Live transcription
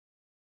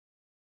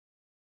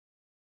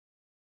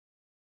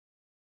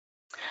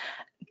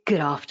Good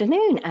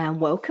afternoon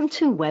and welcome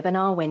to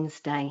Webinar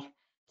Wednesday.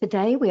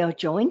 Today we are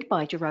joined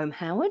by Jerome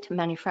Howard,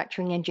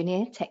 Manufacturing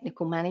Engineer,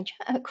 Technical Manager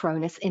at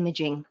Chronos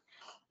Imaging.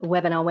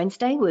 Webinar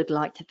Wednesday would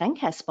like to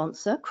thank our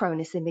sponsor,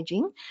 Chronos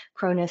Imaging.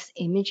 Chronos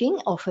Imaging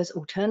offers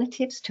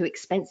alternatives to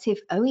expensive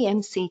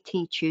OEM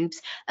CT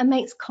tubes and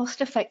makes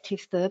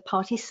cost-effective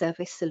third-party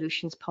service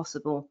solutions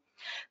possible.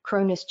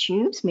 Chronos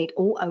tubes meet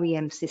all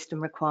OEM system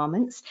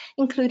requirements,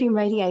 including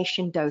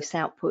radiation dose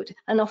output,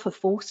 and offer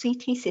full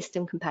CT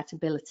system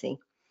compatibility.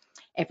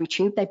 Every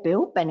tube they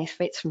build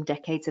benefits from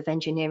decades of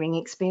engineering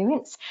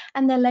experience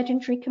and their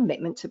legendary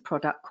commitment to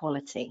product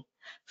quality.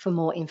 For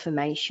more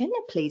information,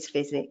 please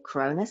visit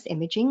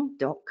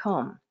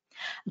chronosimaging.com.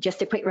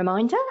 Just a quick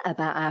reminder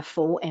about our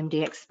fall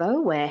MD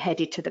Expo. We're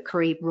headed to the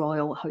Caribe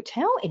Royal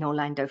Hotel in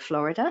Orlando,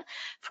 Florida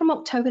from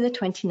October the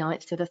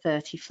 29th to the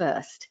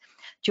 31st.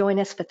 Join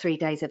us for 3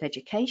 days of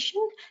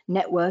education,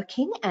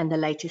 networking, and the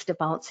latest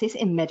advances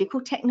in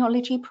medical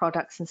technology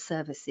products and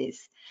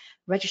services.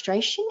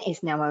 Registration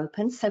is now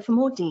open, so for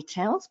more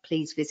details,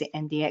 please visit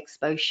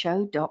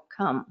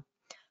mdexposhow.com.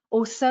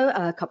 Also,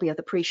 a copy of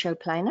the pre-show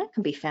planner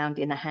can be found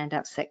in the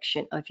handout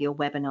section of your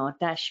webinar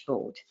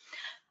dashboard.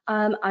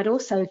 I'd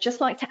also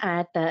just like to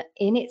add that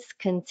in its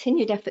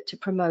continued effort to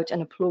promote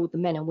and applaud the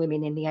men and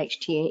women in the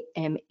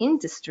HTM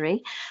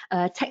industry,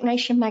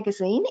 TechNation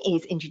magazine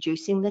is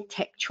introducing the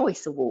Tech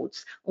Choice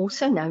Awards,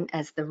 also known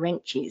as the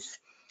Wrenches.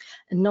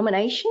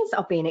 Nominations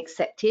are being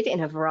accepted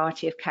in a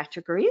variety of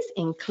categories,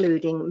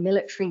 including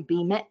Military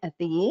BMET of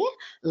the Year,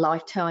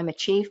 Lifetime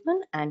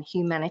Achievement, and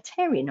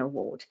Humanitarian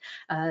Award.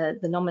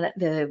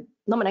 The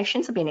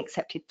nominations are being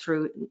accepted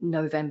through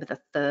November the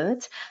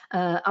 3rd.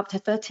 Up to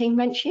 13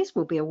 wrenches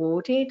will be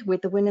awarded,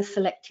 with the winners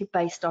selected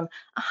based on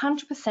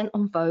 100%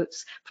 on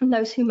votes from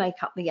those who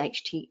make up the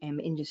HTM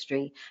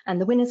industry.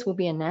 And the winners will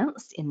be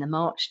announced in the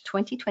March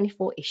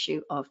 2024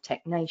 issue of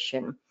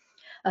TechNation.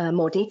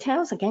 More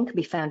details, again, can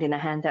be found in the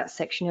handout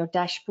section of your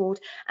dashboard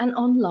and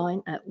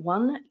online at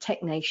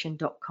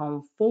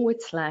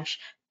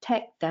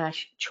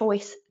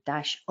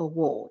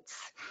onetechnation.com/tech-choice-awards.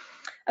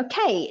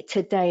 Okay,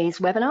 today's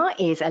webinar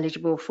is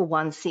eligible for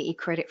 1 CE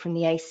credit from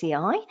the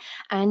ACI,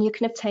 and you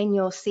can obtain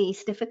your CE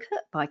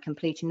certificate by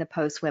completing the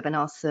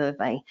post-webinar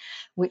survey,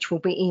 which will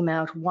be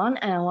emailed 1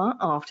 hour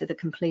after the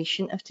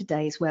completion of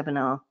today's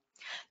webinar.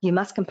 You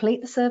must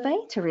complete the survey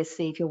to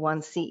receive your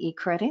 1 CE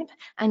credit,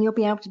 and you'll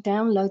be able to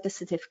download the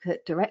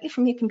certificate directly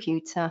from your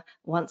computer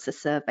once the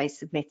survey is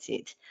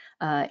submitted.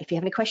 If you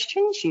have any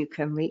questions, you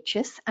can reach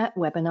us at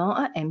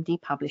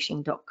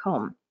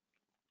webinar@mdpublishing.com.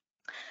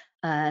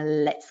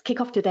 Let's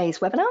kick off today's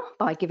webinar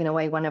by giving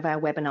away one of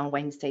our Webinar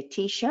Wednesday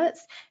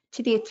t-shirts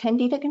to the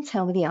attendee that can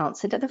tell me the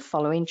answer to the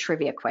following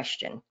trivia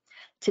question.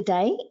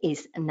 Today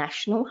is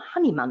National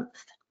Honey Month.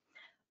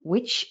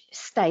 Which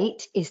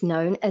state is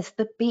known as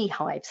the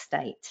Beehive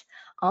State?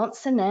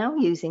 Answer now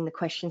using the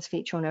questions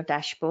feature on your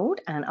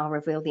dashboard, and I'll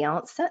reveal the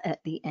answer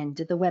at the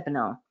end of the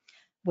webinar.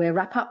 We'll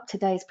wrap up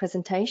today's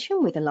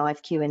presentation with a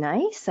live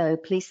Q&A, so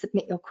please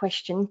submit your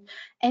question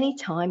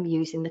anytime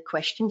using the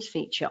questions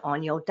feature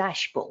on your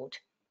dashboard.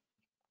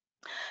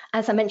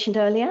 As I mentioned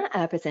earlier,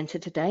 our presenter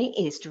today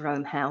is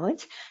Jerome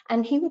Howard,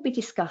 and he will be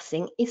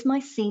discussing Is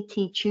My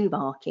CT Tube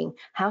Arcing?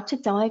 How to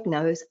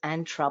Diagnose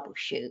and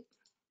Troubleshoot.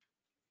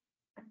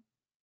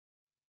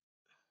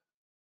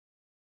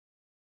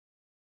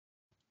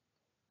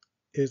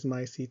 Is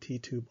my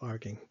CT tube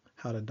arcing?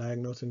 How to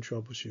diagnose and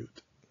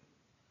troubleshoot.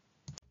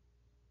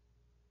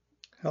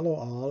 Hello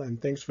all,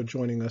 and thanks for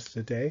joining us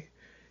today.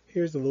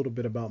 Here's a little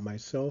bit about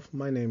myself.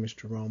 My name is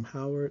Jerome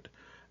Howard,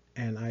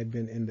 and I've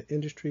been in the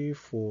industry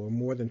for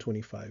more than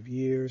 25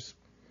 years.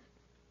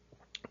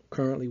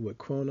 Currently with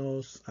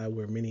Chronos, I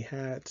wear many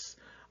hats.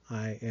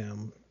 I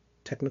am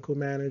technical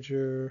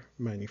manager,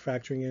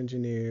 manufacturing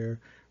engineer,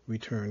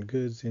 return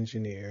goods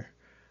engineer.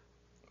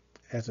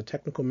 As a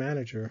technical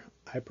manager,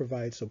 I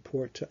provide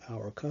support to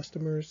our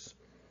customers.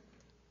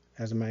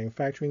 As a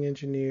manufacturing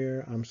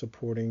engineer, I'm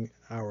supporting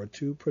our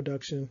tube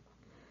production.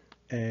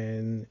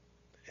 And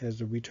as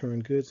a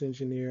return goods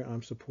engineer,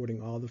 I'm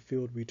supporting all the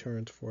field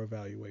returns for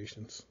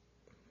evaluations.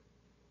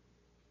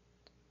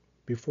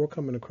 Before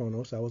coming to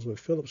Chronos, I was with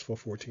Philips for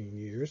 14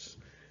 years.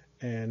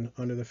 And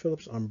under the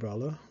Philips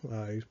umbrella,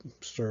 I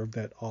served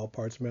at All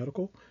Parts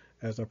Medical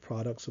as a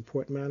product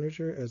support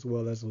manager as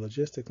well as a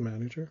logistics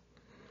manager.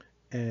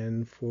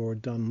 And for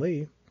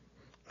Dunley,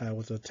 I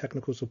was a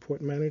technical support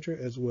manager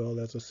as well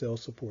as a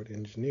sales support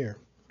engineer.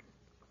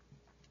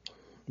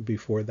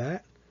 Before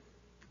that,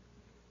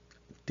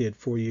 did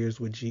 4 years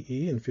with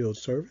GE in field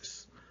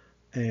service.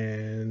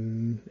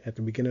 And at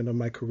the beginning of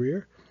my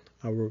career,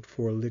 I worked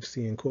for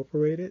Lixie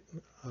Incorporated,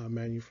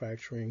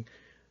 manufacturing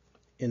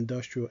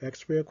industrial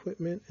X-ray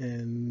equipment.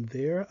 And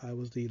there I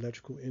was the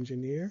electrical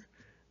engineer.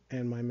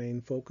 And my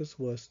main focus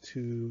was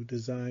to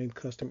design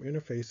custom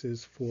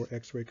interfaces for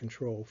X-ray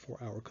control for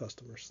our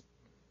customers.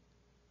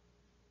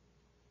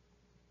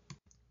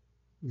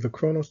 The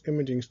Chronos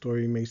Imaging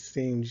story may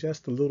seem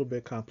just a little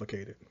bit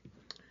complicated.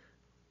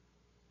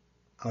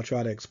 I'll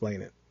try to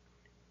explain it.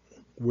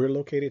 We're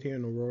located here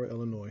in Aurora,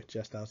 Illinois,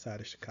 just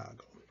outside of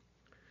Chicago.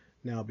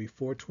 Now,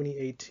 before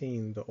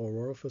 2018, the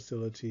Aurora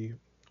facility,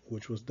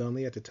 which was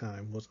Dunley at the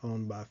time, was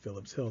owned by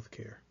Philips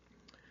Healthcare.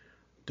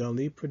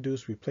 Dunley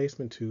produced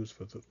replacement tubes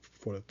for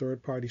the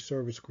third-party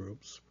service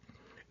groups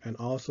and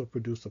also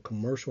produced a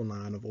commercial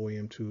line of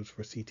OEM tubes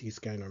for CT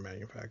scanner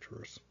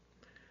manufacturers.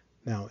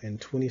 Now, in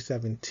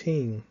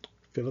 2017,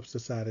 Philips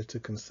decided to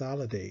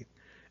consolidate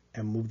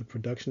and move the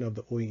production of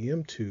the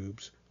OEM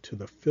tubes to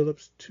the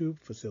Philips tube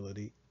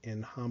facility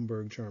in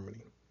Hamburg,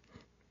 Germany.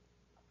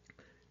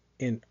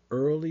 In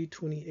early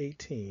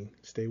 2018,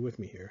 stay with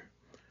me here,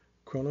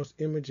 Chronos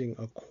Imaging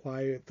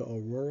acquired the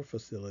Aurora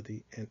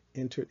facility and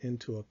entered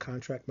into a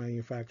contract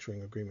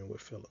manufacturing agreement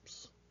with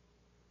Philips.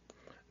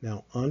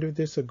 Now, under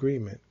this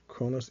agreement,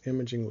 Chronos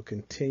Imaging will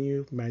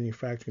continue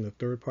manufacturing the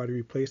third-party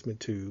replacement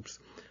tubes,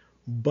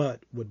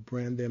 but would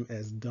brand them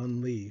as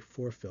Dunley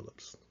for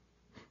Philips.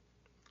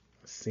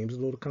 Seems a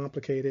little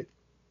complicated.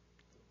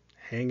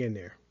 Hang in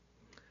there.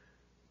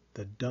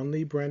 The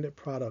Dunley branded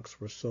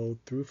products were sold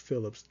through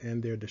Philips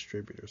and their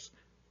distributors.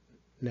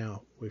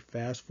 Now, we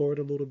fast forward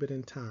a little bit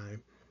in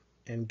time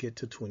and get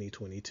to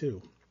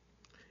 2022.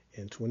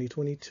 In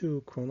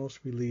 2022, Chronos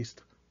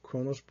released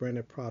Chronos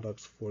branded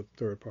products for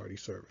third-party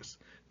service.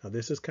 Now,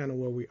 this is kind of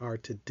where we are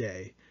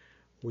today.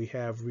 We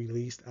have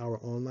released our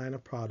own line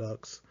of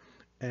products,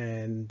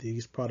 and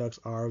these products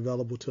are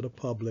available to the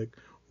public,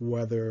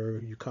 whether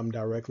you come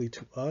directly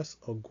to us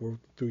or go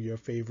through your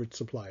favorite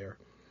supplier.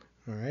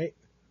 All right,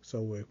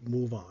 so we'll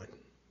move on.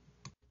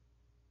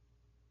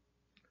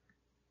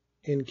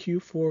 In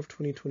Q4 of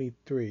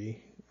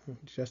 2023,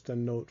 just a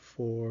note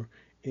for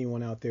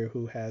anyone out there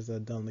who has a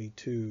Dunley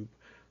tube,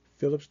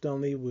 Philips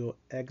Dunley will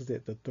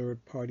exit the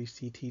third-party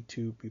CT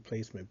tube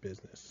replacement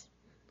business.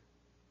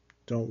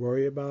 Don't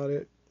worry about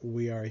it.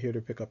 We are here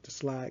to pick up the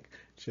slack.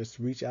 Just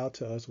reach out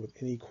to us with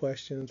any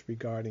questions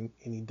regarding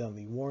any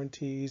Dunley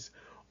warranties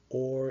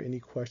or any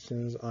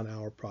questions on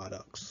our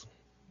products.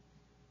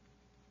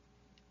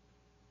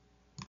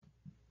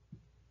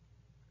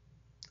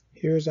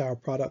 Here's our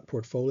product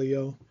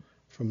portfolio.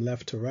 From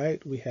left to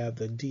right, we have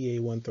the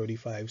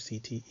DA135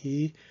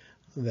 CTE.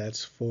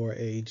 That's for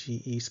a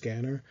GE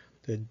scanner.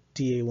 The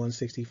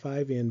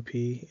DA165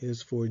 NP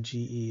is for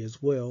GE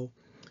as well.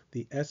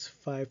 The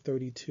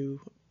S532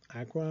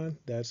 Acron,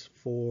 that's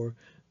for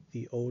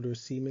the older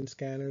Siemens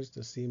scanners,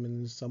 the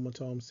Siemens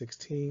Sumitomo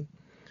 16.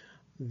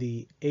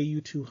 The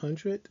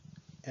AU200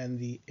 and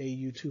the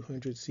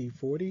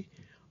AU200C40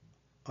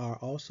 are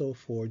also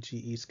for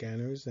GE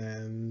scanners,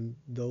 and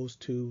those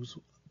tubes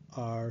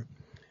are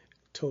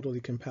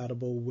totally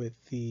compatible with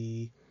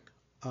the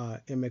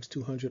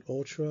MX200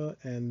 Ultra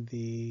and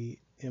the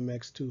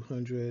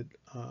MX200,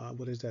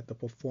 the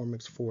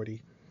Performance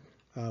 40,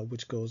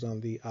 which goes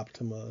on the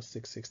Optima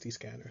 660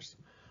 scanners.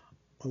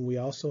 And we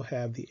also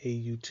have the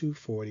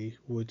AU240,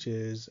 which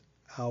is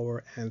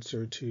our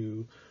answer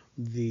to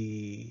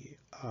the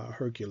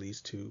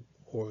Hercules tube,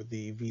 or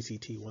the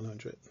VCT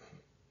 100.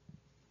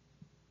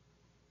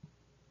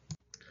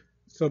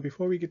 So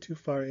before we get too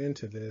far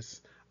into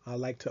this, I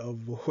like to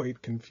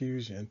avoid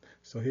confusion.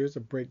 So here's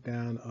a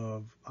breakdown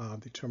of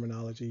the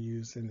terminology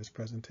used in this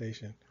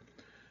presentation.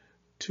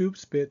 Tube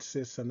spits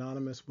is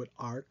synonymous with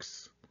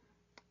arcs,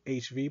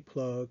 HV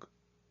plug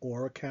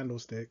or a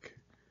candlestick,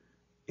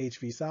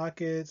 HV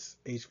sockets,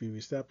 HV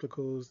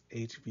receptacles,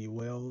 HV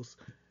wells.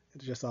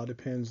 It just all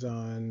depends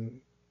on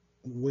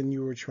when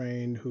you were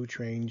trained, who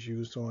trained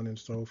you, so on and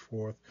so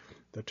forth.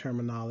 The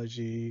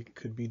terminology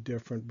could be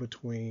different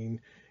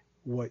between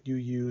what you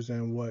use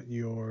and what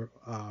your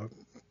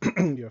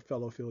your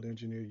fellow field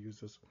engineer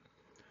uses.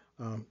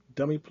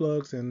 Dummy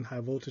plugs and high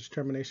voltage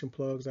termination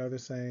plugs are the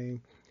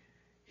same.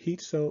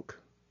 Heat soak,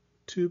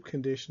 tube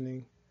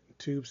conditioning,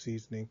 tube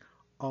seasoning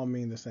all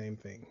mean the same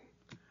thing.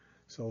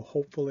 So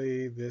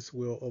hopefully this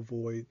will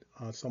avoid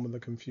some of the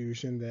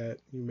confusion that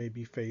you may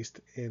be faced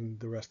in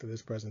the rest of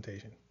this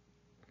presentation.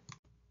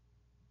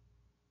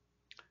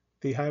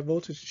 The high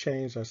voltage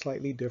chains are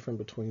slightly different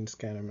between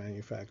scanner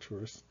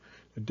manufacturers.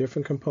 The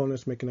different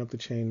components making up the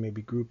chain may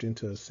be grouped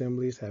into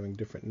assemblies having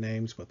different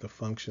names, but the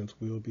functions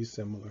will be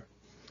similar.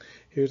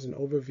 Here's an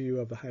overview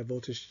of the high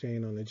voltage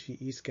chain on the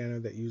GE scanner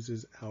that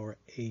uses our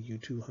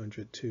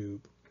AU200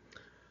 tube.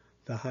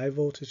 The high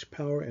voltage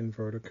power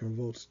inverter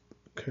converts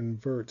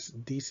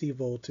DC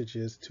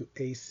voltages to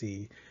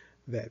AC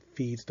that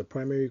feeds the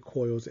primary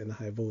coils in the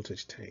high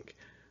voltage tank.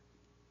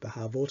 The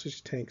high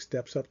voltage tank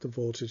steps up the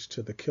voltage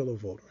to the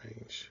kilovolt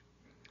range.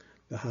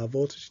 The high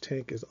voltage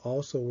tank is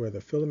also where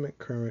the filament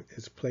current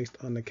is placed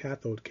on the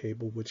cathode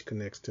cable, which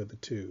connects to the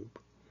tube.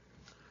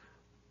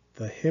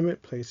 The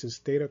HEMT places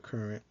stator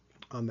current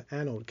on the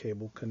anode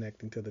cable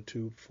connecting to the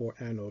tube for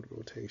anode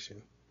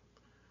rotation.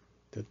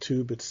 The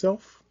tube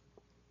itself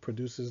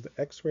produces the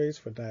X-rays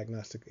for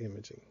diagnostic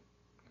imaging.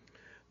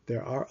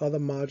 There are other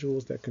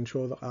modules that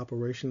control the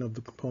operation of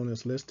the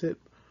components listed,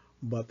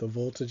 but the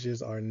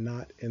voltages are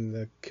not in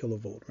the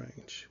kilovolt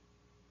range.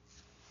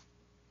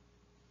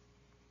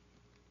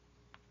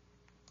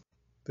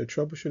 The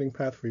troubleshooting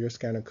path for your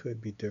scanner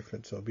could be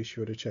different, so be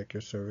sure to check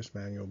your service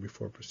manual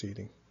before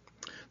proceeding.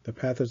 The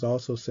path is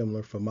also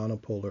similar for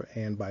monopolar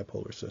and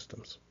bipolar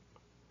systems.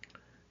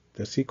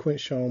 The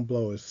sequence shown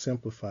below is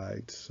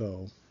simplified,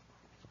 so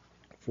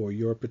for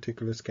your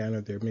particular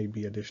scanner, there may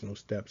be additional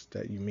steps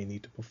that you may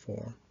need to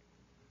perform.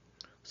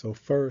 So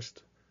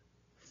first,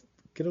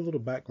 get a little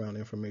background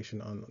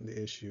information on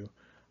the issue.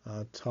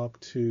 Talk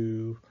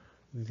to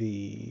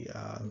the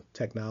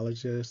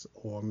technologist,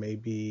 or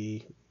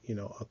maybe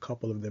a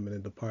couple of them in the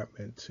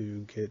department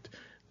to get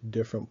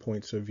different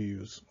points of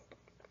views.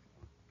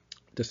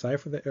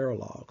 Decipher the error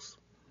logs.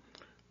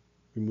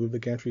 Remove the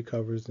gantry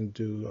covers and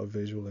do a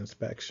visual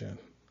inspection.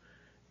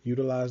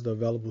 Utilize the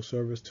available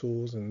service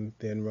tools and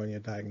then run your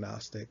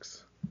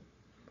diagnostics.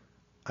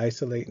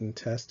 Isolate and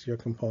test your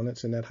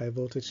components in that high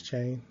voltage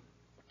chain.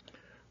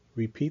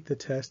 Repeat the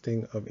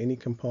testing of any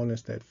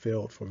components that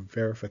failed for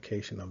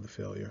verification of the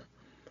failure.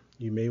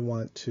 You may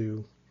want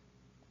to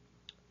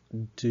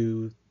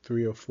do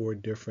 3 or 4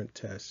 different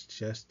tests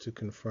just to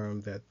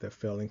confirm that the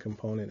failing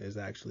component is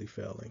actually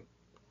failing.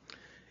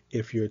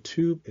 If your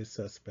tube is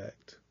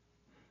suspect,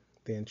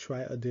 then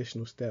try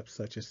additional steps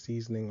such as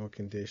seasoning or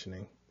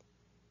conditioning.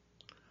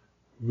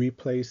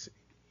 Replace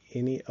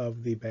any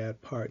of the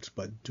bad parts,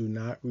 but do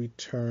not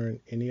return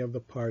any of the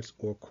parts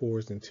or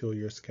cores until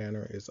your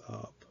scanner is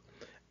up.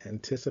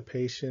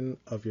 Anticipation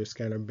of your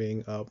scanner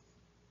being up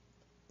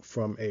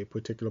from a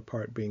particular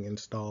part being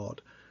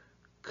installed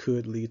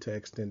could lead to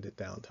extended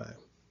downtime.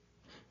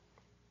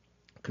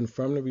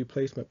 Confirm the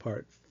replacement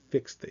part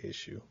fixed the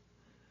issue,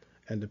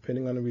 and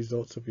depending on the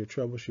results of your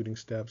troubleshooting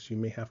steps, you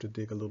may have to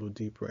dig a little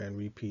deeper and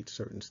repeat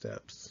certain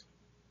steps.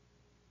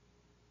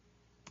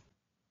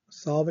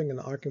 Solving an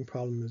arcing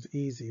problem is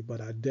easy,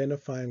 but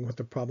identifying what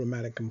the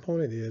problematic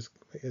component is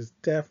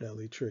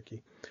definitely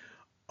tricky.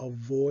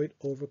 Avoid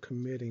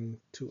overcommitting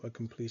to a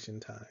completion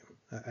time.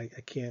 I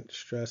can't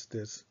stress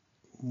this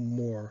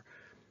more,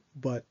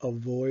 but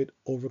avoid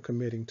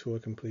overcommitting to a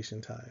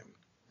completion time.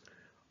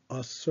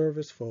 Us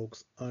service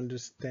folks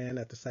understand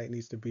that the site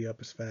needs to be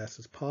up as fast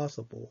as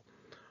possible.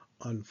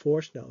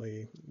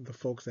 Unfortunately, the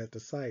folks at the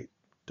site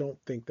don't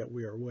think that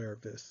we are aware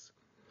of this.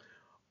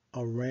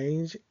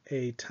 Arrange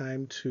a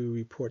time to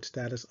report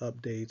status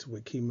updates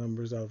with key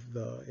members of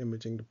the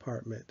imaging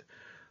department.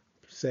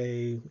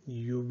 Say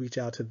you reach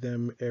out to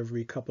them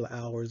every couple of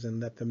hours and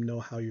let them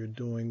know how you're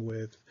doing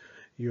with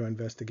your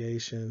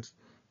investigations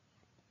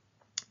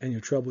and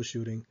your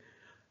troubleshooting.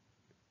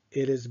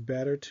 It is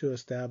better to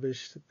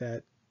establish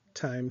that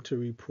time to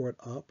report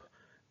up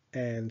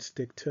and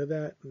stick to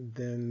that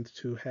than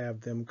to have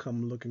them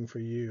come looking for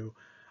you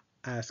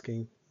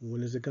asking,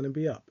 when is it going to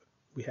be up?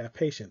 We have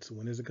patience.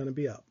 When is it going to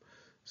be up?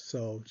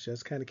 So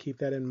just kind of keep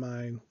that in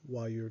mind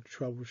while you're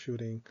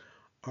troubleshooting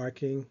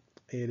arcing.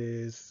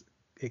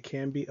 It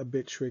can be a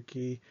bit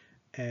tricky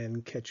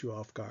and catch you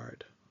off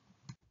guard.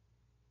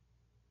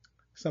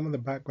 Some of the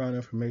background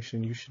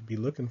information you should be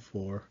looking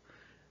for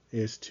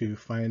is to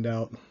find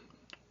out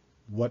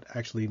what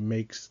actually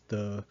makes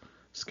the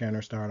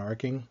scanner start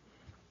arcing.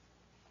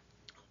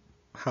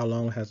 How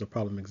long has the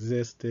problem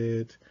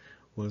existed?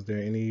 Was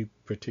there any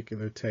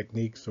particular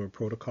techniques or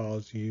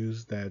protocols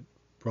used that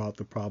brought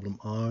the problem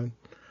on?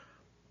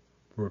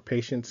 Were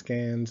patient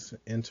scans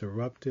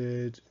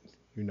interrupted?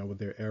 Were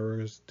there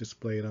errors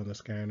displayed on the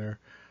scanner?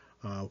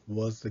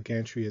 Was the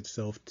gantry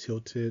itself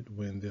tilted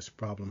when this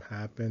problem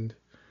happened?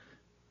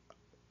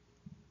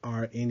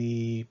 Are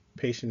any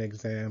patient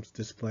exams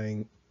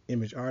displaying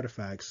image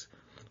artifacts,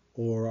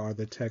 or are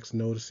the techs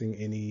noticing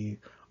any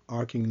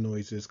arcing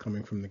noises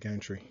coming from the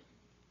gantry?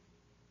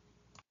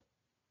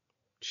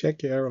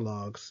 Check your error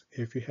logs.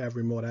 If you have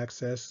remote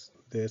access,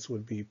 this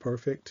would be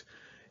perfect.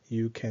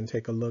 You can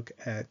take a look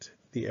at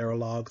the error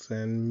logs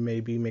and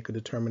maybe make a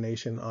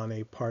determination on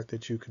a part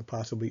that you can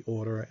possibly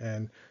order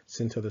and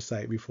send to the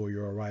site before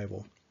your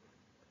arrival.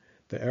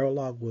 The error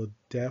log will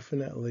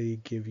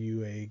definitely give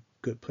you a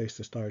good place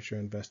to start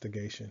your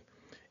investigation.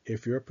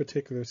 If your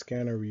particular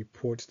scanner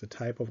reports the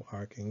type of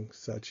arcing,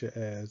 such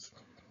as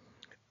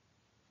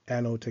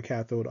anode to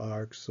cathode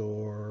arcs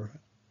or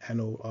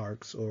anode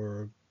arcs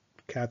or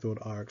cathode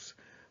arcs,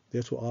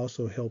 this will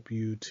also help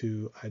you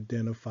to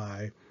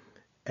identify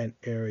an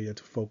area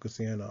to focus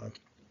in on.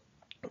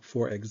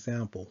 For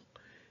example,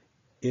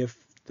 if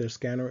the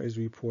scanner is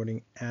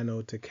reporting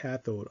anode to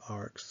cathode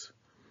arcs,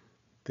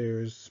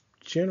 there's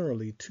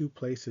generally 2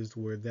 places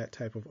where that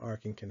type of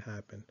arcing can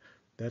happen.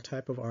 That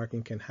type of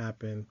arcing can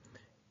happen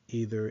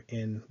either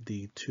in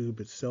the tube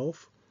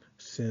itself,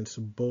 since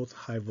both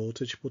high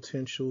voltage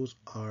potentials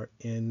are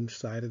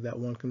inside of that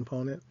one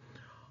component.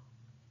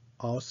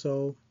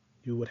 Also,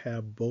 you would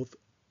have both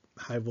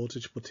high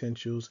voltage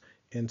potentials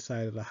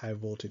inside of the high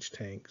voltage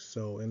tank.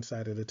 So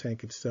inside of the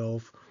tank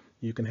itself,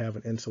 you can have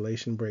an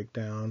insulation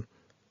breakdown,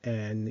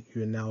 and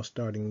you're now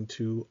starting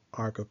to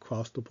arc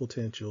across the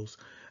potentials,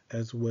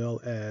 as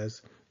well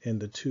as in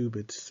the tube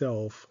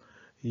itself,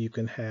 you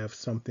can have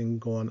something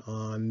going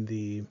on.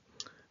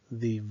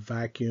 The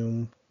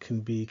vacuum can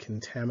be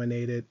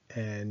contaminated,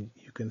 and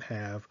you can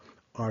have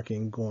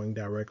arcing going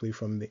directly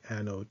from the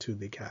anode to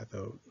the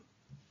cathode.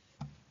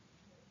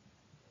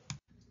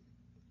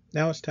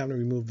 Now it's time to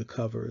remove the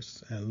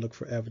covers and look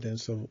for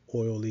evidence of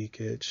oil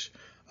leakage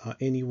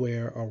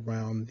anywhere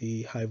around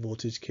the high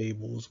voltage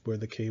cables where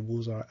the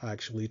cables are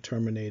actually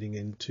terminating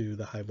into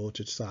the high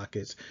voltage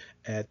sockets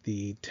at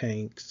the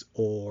tanks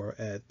or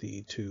at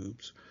the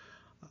tubes.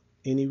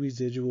 Any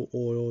residual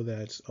oil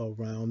that's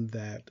around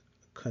that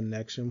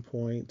connection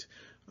point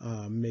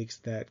makes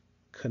that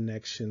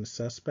connection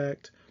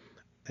suspect,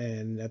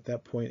 and at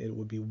that point it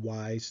would be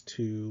wise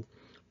to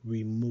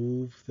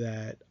remove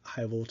that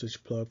high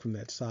voltage plug from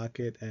that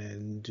socket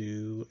and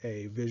do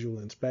a visual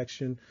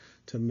inspection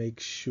to make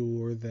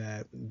sure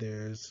that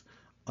there's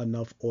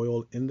enough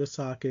oil in the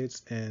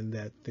sockets and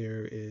that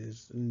there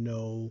is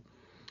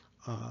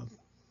uh,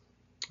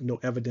 no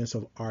evidence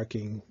of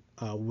arcing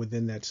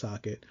within that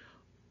socket.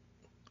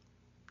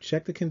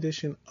 Check the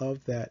condition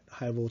of that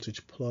high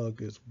voltage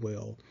plug as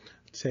well.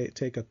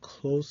 Take a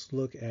close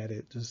look at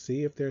it to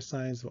see if there are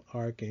signs of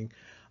arcing.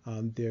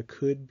 There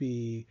could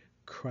be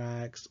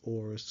cracks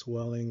or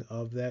swelling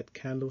of that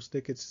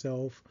candlestick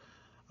itself.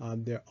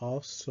 There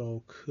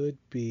also could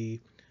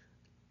be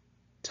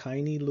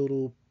tiny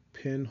little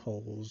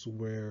pinholes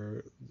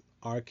where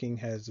arcing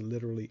has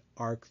literally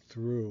arced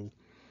through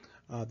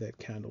that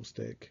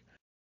candlestick.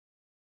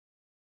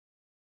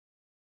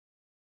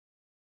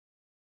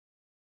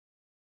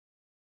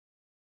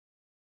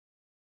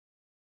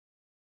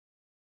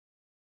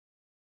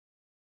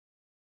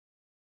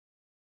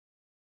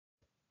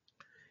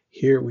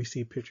 Here we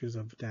see pictures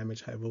of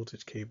damaged high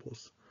voltage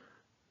cables.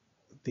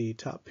 The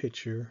top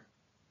picture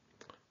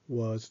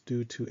was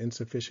due to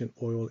insufficient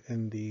oil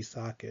in the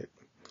socket.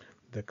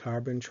 The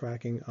carbon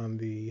tracking on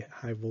the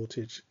high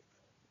voltage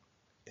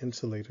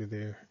insulator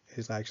there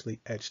is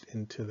actually etched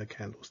into the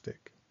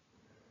candlestick.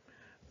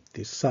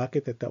 The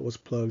socket that was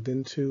plugged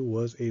into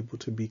was able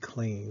to be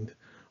cleaned,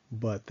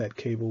 but that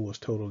cable was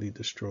totally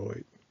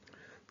destroyed.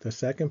 The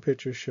second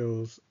picture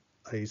shows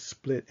a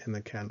split in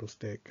the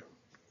candlestick,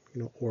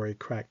 or a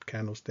cracked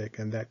candlestick,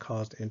 and that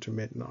caused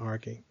intermittent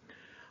arcing.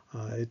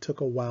 It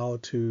took a while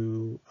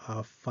to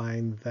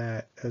find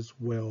that as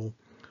well.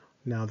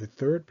 Now the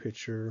third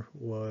picture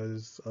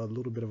was a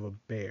little bit of a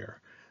bear.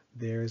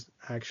 There's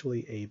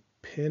actually a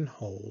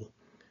pinhole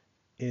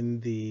in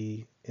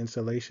the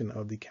insulation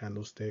of the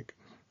candlestick,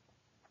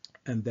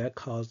 and that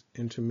caused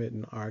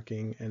intermittent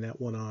arcing, and that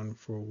went on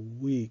for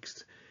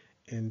weeks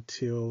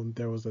until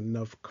there was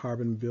enough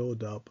carbon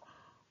buildup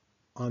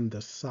on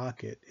the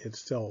socket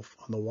itself,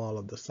 on the wall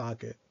of the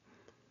socket.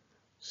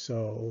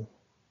 So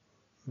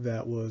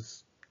that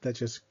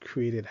just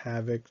created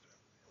havoc.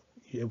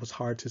 It was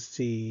hard to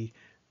see.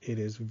 It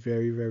is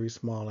very, very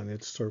small, and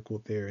it's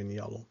circled there in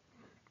yellow.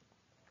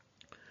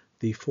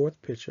 The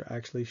fourth picture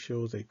actually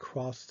shows a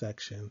cross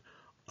section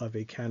of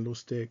a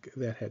candlestick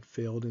that had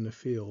failed in the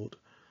field.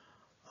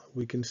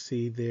 We can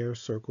see there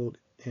circled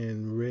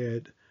in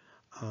red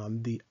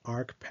the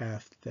arc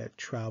path that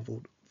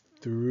traveled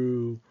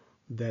through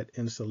that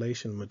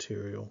insulation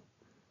material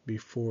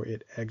before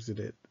it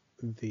exited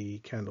the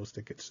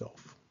candlestick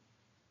itself.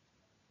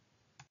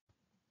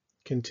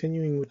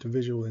 Continuing with the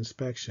visual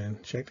inspection,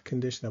 check the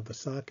condition of the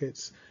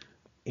sockets,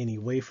 any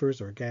wafers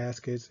or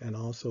gaskets, and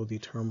also the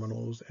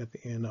terminals at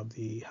the end of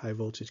the high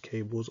voltage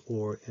cables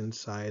or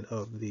inside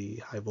of the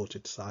high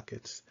voltage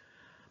sockets.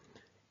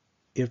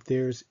 If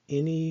there's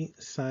any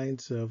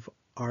signs of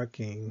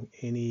arcing,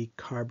 any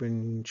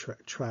carbon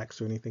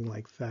tracks or anything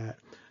like that,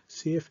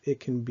 see if it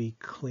can be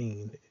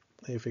cleaned,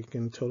 if it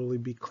can totally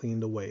be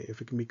cleaned away.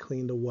 If it can be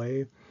cleaned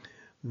away,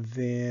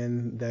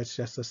 then that's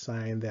just a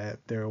sign that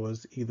there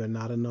was either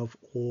not enough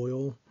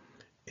oil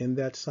in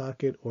that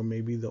socket, or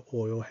maybe the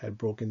oil had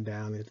broken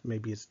down.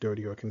 Maybe it's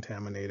dirty or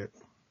contaminated.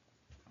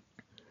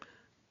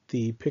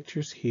 The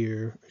pictures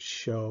here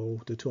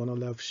show, the two on the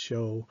left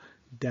show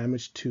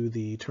damage to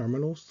the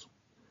terminals.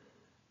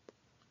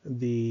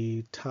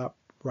 The top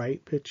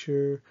right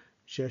picture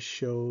just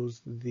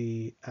shows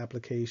the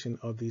application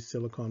of the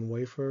silicone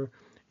wafer,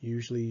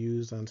 usually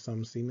used on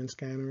some Siemens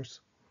scanners.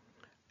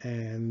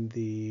 And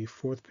the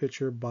fourth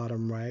picture,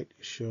 bottom right,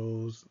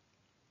 shows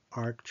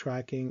arc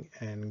tracking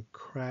and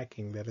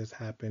cracking that has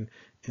happened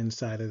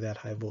inside of that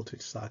high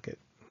voltage socket.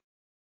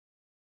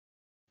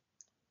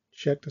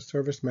 Check the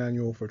service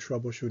manual for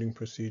troubleshooting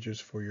procedures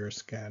for your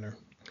scanner.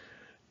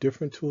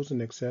 Different tools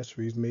and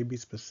accessories may be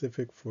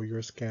specific for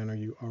your scanner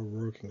you are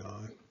working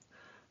on.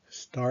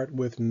 Start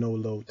with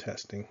no-load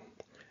testing.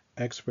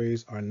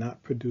 X-rays are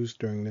not produced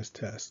during this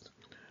test.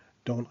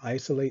 Don't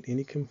isolate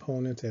any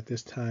components at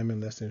this time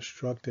unless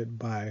instructed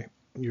by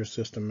your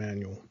system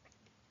manual.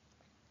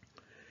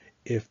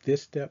 If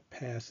this step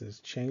passes,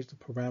 change the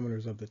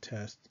parameters of the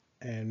test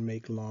and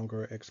make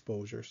longer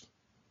exposures.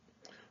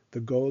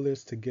 The goal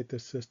is to get the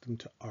system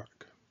to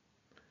arc.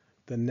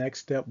 The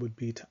next step would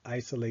be to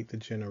isolate the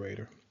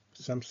generator.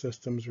 Some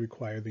systems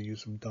require the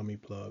use of dummy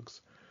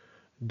plugs.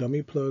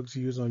 Dummy plugs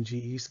used on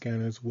GE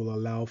scanners will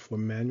allow for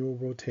manual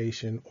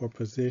rotation or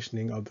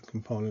positioning of the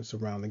components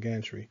around the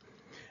gantry.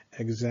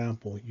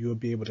 Example, you will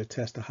be able to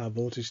test a high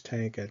voltage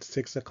tank at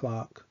 6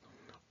 o'clock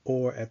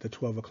or at the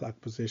 12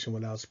 o'clock position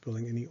without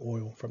spilling any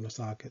oil from the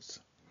sockets.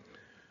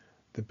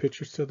 The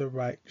pictures to the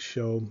right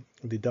show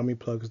the dummy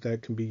plugs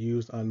that can be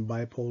used on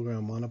bipolar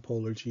and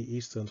monopolar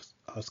GE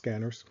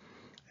scanners,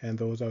 and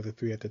those are the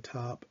three at the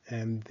top,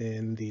 and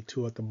then the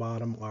two at the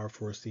bottom are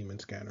for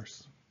Siemens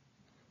scanners.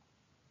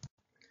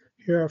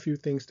 Here are a few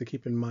things to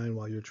keep in mind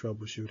while you're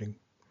troubleshooting.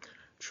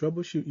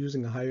 Troubleshoot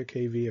using a higher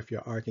kV if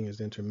your arcing is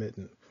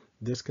intermittent.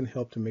 This can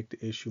help to make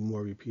the issue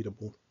more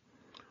repeatable.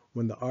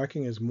 When the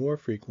arcing is more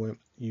frequent,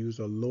 use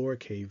a lower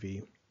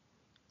kV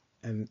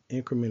and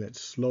increment it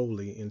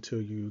slowly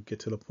until you get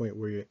to the point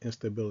where your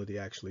instability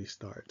actually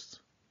starts.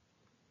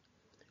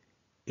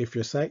 If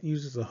your site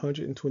uses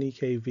 120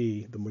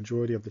 kV the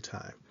majority of the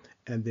time,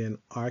 and then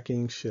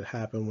arcing should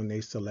happen when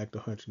they select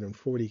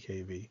 140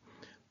 kV,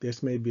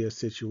 this may be a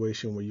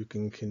situation where you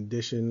can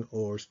condition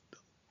or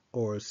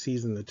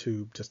season the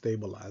tube to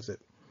stabilize it.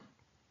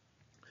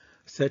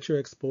 Set your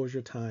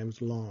exposure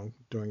times long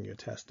during your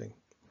testing.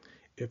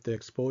 If the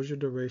exposure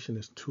duration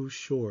is too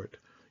short,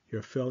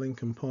 your failing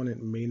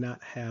component may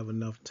not have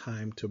enough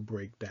time to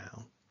break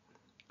down.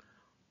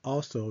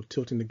 Also,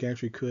 tilting the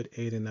gantry could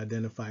aid in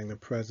identifying the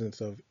presence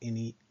of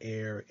any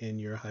air in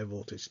your high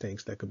voltage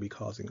tanks that could be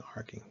causing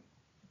arcing.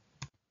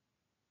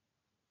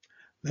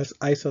 Let's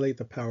isolate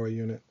the power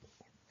unit.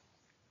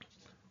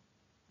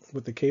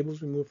 With the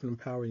cables removed from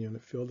the power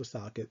unit, fill the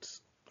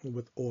sockets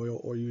with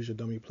oil or use your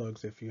dummy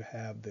plugs if you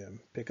have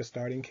them. Pick a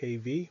starting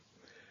kV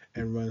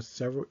and run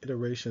several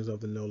iterations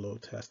of the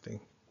no-load testing.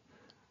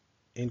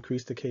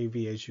 Increase the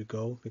kV as you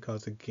go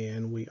because,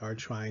 again, we are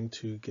trying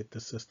to get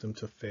the system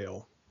to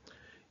fail.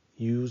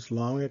 Use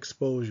long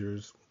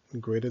exposures,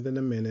 greater than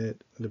a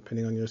minute.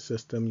 Depending on your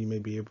system, you may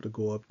be able to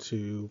go up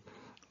to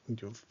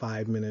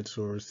 5 minutes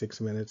or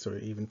 6 minutes or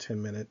even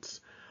 10 minutes,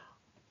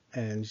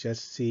 and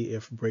just see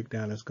if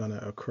breakdown is going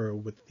to occur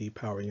with the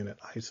power unit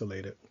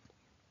isolated.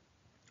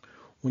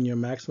 When your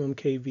maximum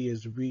kV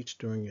is reached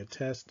during your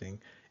testing,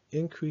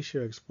 increase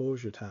your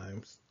exposure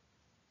times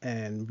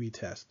and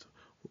retest.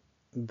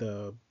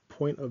 The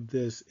point of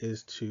this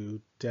is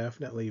to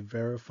definitely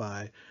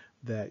verify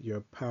that your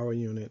power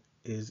unit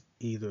is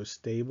either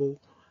stable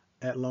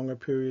at longer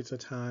periods of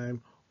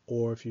time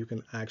or if you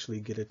can actually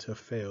get it to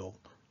fail.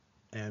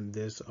 And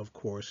this, of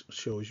course,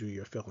 shows you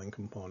your failing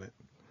component.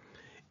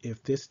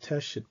 If this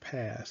test should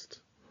pass,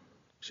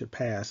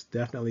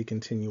 definitely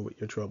continue with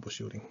your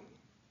troubleshooting.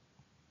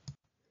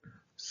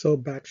 So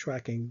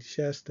backtracking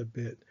just a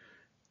bit,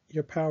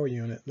 your power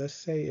unit, let's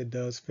say it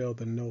does fail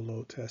the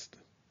no-load test.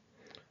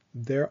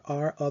 There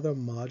are other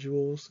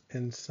modules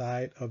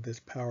inside of this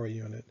power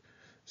unit.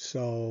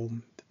 So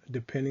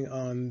depending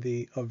on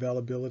the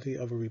availability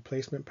of a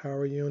replacement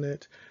power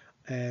unit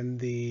and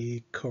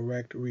the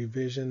correct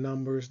revision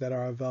numbers that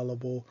are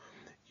available,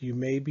 you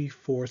may be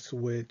forced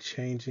with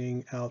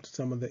changing out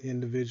some of the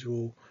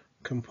individual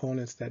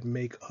components that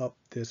make up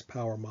this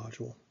power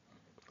module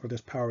or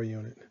this power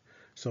unit.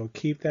 So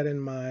keep that in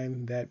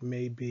mind. That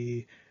may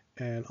be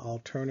an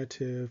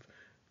alternative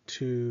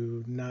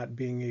to not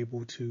being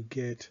able to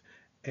get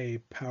a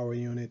power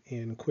unit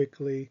in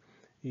quickly.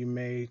 You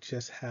may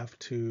just have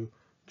to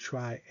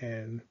try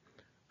and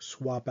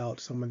swap out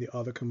some of the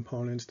other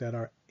components that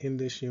are in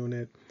this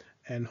unit,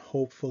 and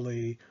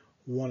hopefully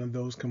one of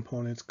those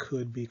components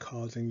could be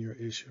causing your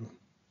issue.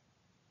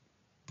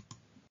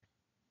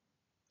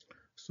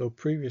 So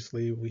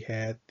previously we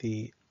had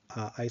the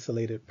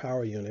isolated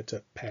power unit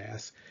to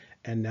pass,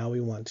 and now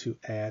we want to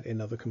add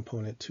another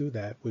component to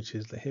that, which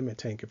is the HEMT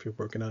tank if you're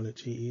working on a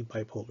GE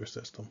bipolar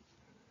system.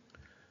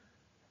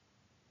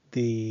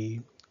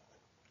 The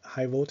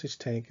high voltage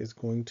tank is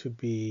going to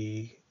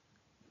be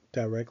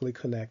directly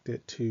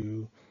connected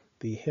to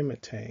the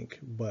HEMT tank,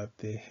 but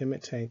the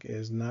HEMT tank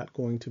is not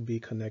going to be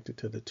connected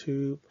to the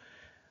tube,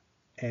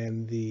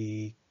 and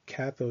the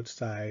cathode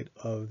side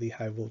of the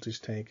high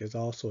voltage tank is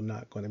also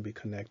not going to be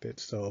connected.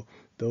 So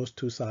those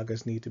two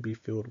sockets need to be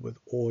filled with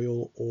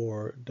oil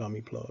or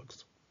dummy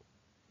plugs.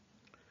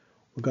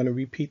 We're going to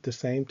repeat the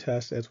same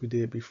test as we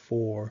did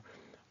before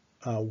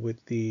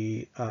with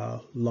the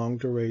long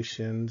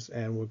durations,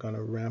 and we're going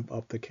to ramp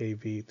up the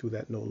kV through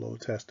that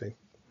no-load testing.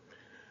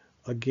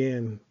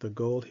 Again, the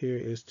goal here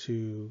is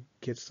to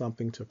get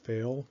something to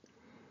fail.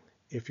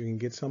 If you can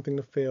get something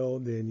to fail,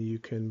 then you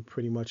can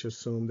pretty much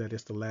assume that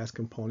it's the last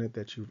component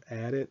that you've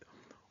added,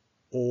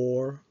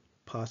 or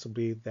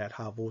possibly that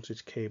high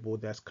voltage cable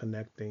that's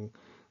connecting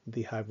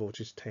the high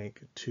voltage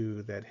tank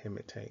to that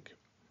HEMT tank.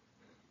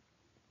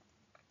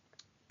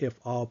 If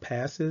all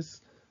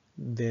passes,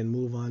 then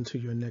move on to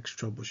your next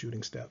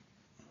troubleshooting step.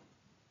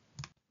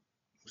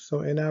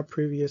 So in our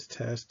previous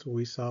test,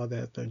 we saw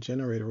that the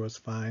generator was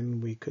fine.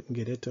 We couldn't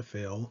get it to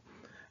fail.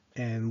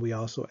 And we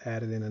also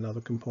added in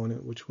another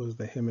component, which was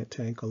the HEMT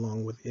tank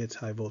along with its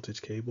high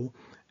voltage cable,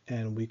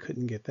 and we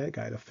couldn't get that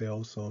guy to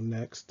fail. So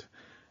next,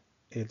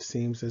 it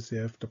seems as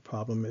if the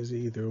problem is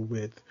either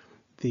with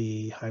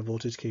the high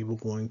voltage cable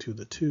going to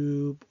the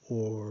tube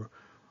or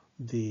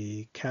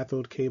the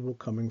cathode cable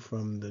coming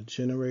from the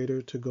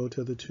generator to go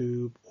to the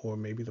tube, or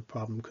maybe the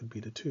problem could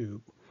be the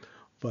tube.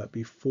 But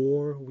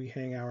before we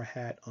hang our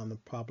hat on the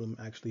problem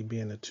actually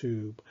being a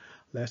tube,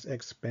 let's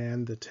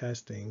expand the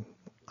testing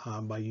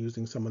by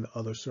using some of the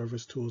other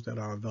service tools that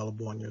are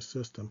available on your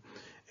system.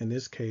 In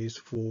this case,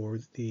 for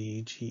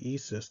the GE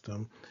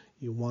system,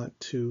 you want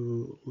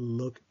to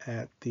look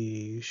at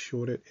the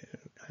shorted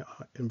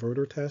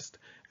inverter test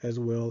as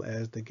well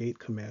as the gate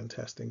command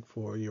testing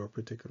for your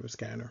particular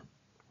scanner.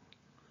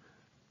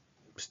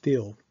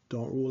 Still,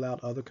 don't rule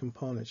out other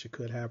components. You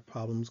could have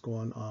problems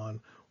going on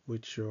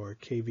with your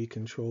KV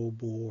control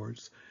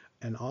boards,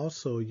 and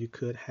also you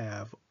could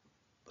have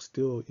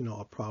still,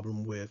 a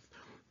problem with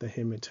the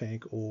HEMT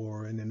tank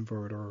or an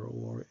inverter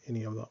or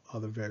any of the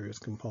other various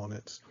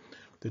components.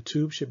 The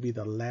tube should be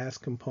the last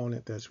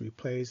component that's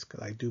replaced,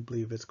 because I do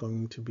believe it's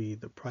going to be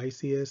the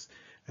priciest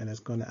and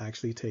it's going to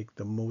actually take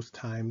the most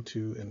time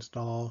to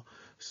install.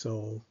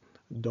 So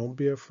don't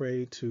be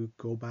afraid to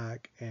go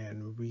back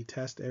and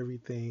retest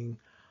everything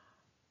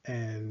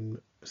and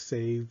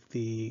save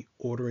the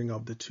ordering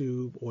of the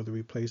tube or the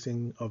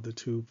replacing of the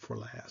tube for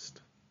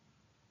last.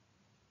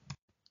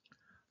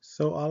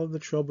 So all of the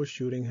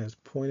troubleshooting has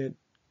pointed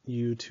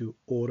you to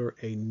order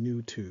a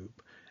new tube.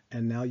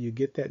 And now you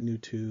get that new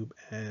tube,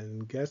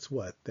 and guess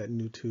what? That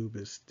new tube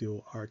is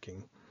still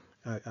arcing.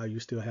 You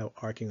still have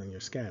arcing on your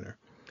scanner.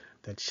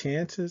 The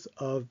chances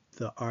of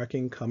the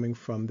arcing coming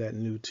from that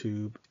new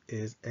tube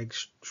is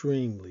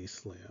extremely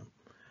slim.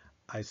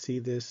 I see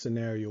this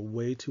scenario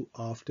way too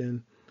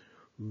often.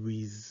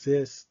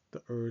 Resist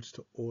the urge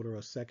to order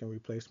a second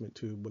replacement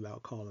tube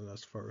without calling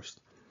us first.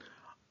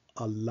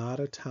 A lot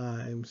of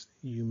times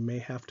you may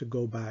have to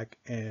go back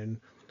and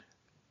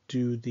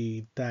do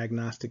the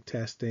diagnostic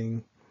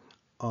testing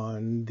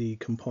on the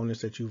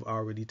components that you've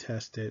already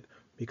tested,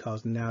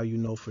 because now you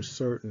know for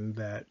certain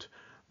that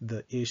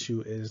the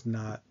issue is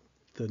not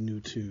the new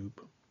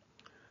tube.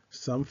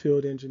 Some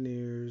field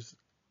engineers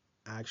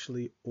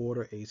actually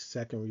order a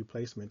second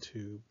replacement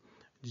tube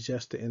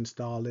just to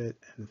install it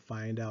and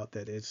find out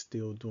that it's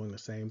still doing the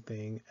same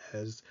thing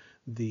as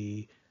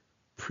the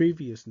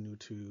previous new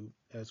tube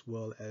as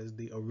well as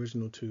the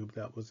original tube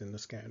that was in the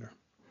scanner.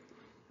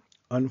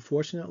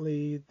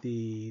 Unfortunately,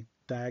 the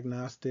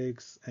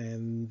diagnostics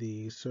and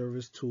the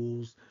service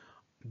tools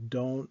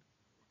don't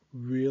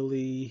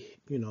really,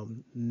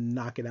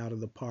 knock it out of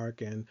the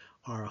park and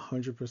are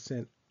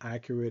 100%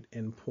 accurate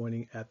in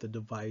pointing at the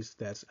device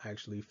that's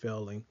actually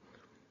failing.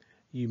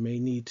 You may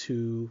need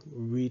to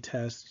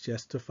retest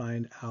just to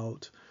find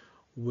out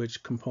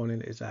which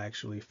component is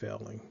actually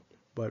failing.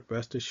 But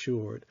rest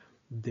assured,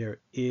 there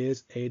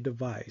is a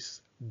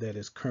device that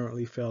is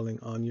currently failing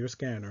on your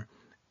scanner,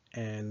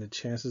 and the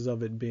chances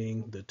of it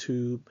being the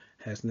tube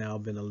has now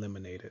been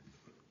eliminated.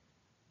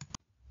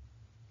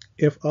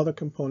 If other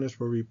components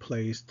were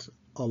replaced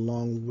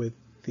along with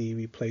the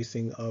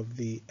replacing of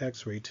the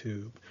X-ray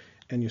tube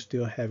and you're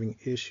still having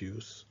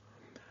issues,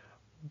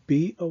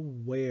 be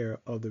aware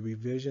of the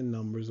revision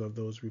numbers of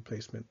those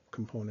replacement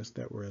components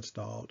that were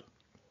installed.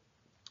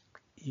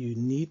 You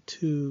need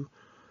to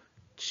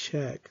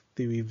check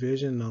the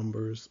revision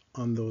numbers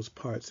on those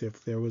parts.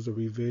 If there was a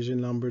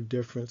revision number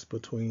difference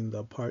between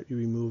the part you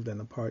removed and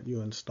the part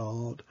you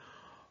installed,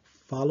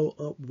 follow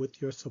up with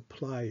your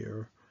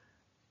supplier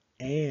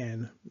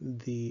and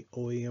the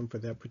OEM for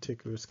that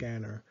particular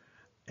scanner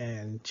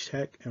and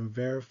check and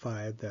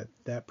verify that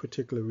that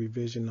particular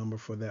revision number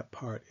for that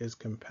part is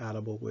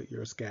compatible with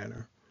your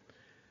scanner.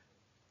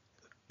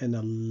 In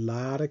a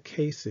lot of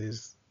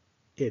cases,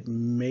 it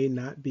may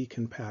not be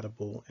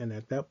compatible, and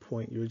at that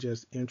point you're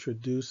just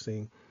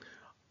introducing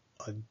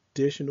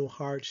additional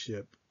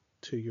hardship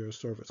to your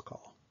service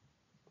call.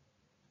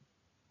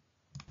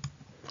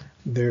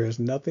 There is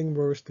nothing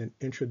worse than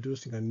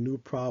introducing a new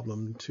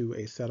problem to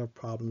a set of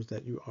problems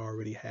that you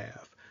already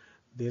have.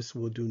 This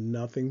will do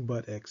nothing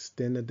but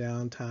extend the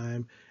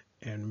downtime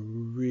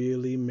and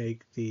really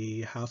make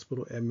the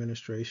hospital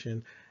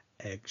administration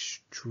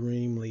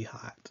extremely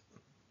hot.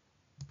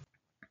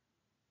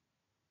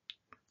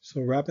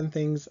 So wrapping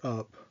things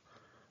up,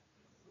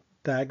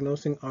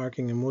 diagnosing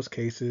arcing in most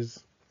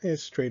cases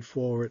is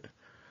straightforward.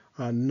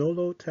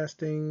 No-load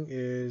testing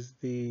is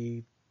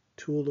the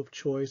tool of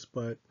choice,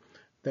 but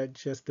that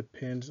just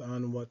depends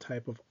on what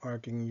type of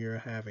arcing you're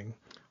having.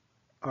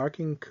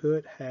 Arcing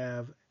could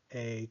have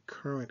a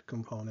current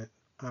component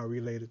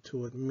related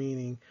to it,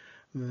 meaning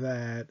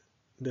that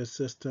the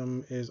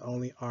system is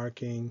only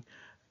arcing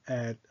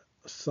at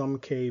some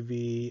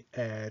kV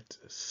at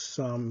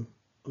some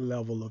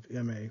level of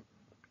MA.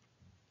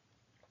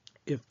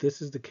 If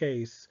this is the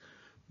case,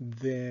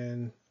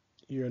 then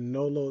your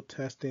no-load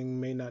testing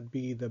may not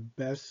be the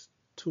best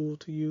tool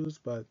to use,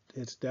 but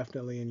it's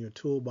definitely in your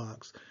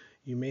toolbox.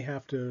 You may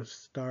have to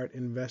start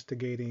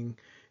investigating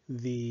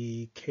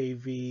the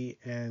KV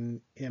and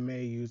MA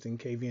using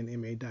KV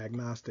and MA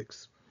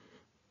diagnostics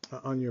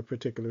on your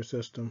particular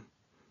system.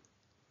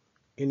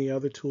 Any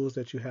other tools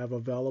that you have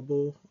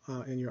available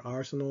in your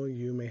arsenal,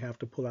 you may have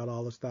to pull out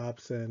all the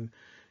stops and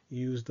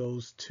use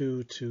those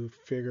two to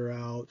figure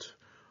out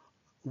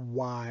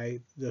why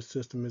the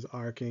system is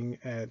arcing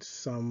at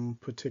some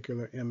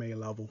particular MA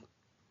level.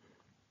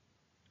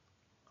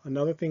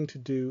 Another thing to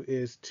do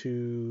is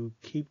to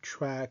keep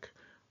track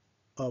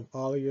of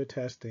all of your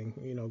testing.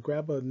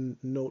 Grab a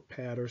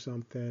notepad or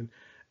something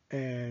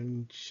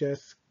and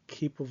just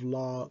keep a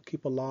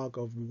log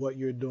of what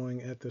you're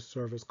doing at the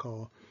service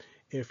call.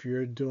 If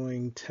you're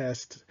doing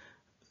test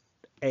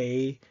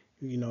A,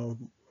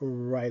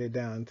 write it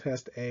down,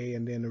 test A,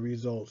 and then the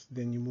results.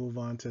 Then you move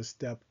on to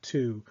step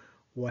two.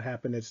 What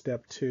happened at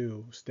step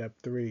two, step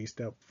three,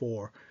 step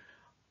four.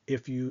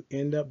 If you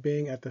end up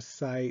being at the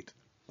site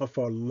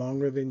for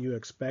longer than you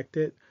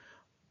expected,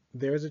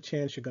 there's a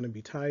chance you're going to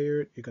be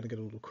tired, you're going to get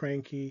a little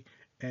cranky,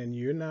 and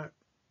you're not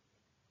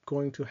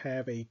going to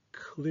have a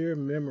clear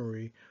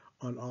memory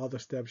on all the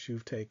steps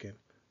you've taken.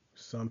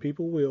 Some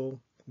people will,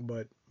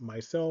 but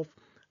myself,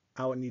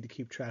 I would need to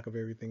keep track of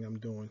everything I'm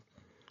doing.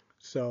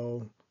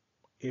 So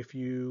if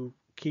you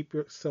keep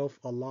yourself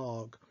a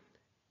log,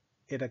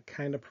 it'll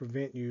kind of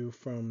prevent you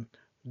from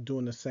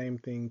doing the same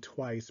thing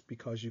twice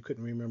because you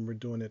couldn't remember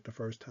doing it the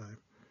first time.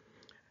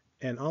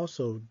 And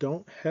also,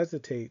 don't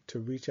hesitate to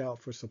reach out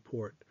for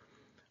support.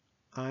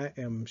 I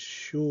am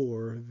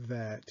sure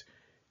that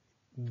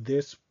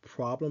this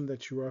problem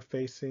that you are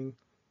facing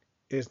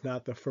is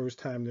not the first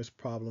time this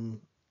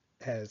problem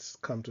has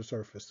come to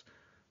surface.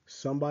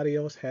 Somebody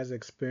else has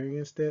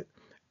experienced it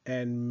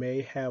and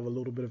may have a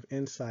little bit of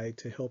insight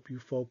to help you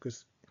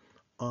focus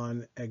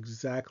on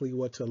exactly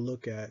what to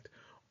look at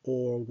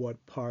or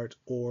what part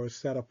or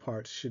set of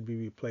parts should be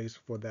replaced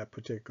for that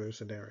particular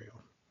scenario.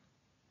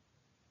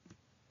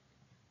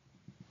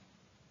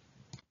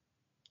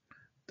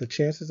 The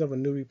chances of a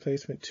new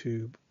replacement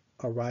tube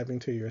arriving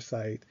to your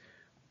site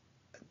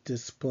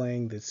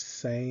displaying the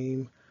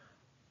same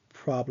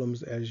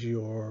problems as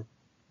your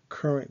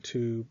current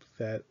tube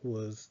that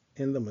was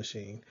in the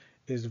machine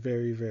is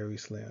very, very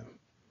slim.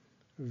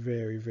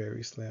 Very,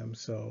 very slim.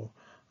 So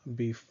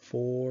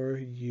before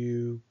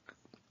you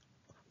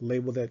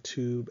label that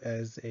tube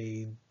as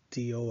a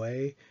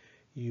DOA,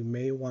 you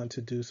may want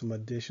to do some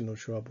additional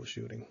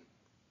troubleshooting.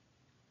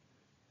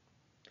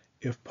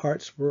 If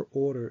parts were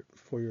ordered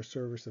for your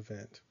service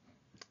event,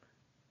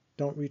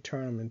 don't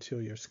return them until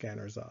your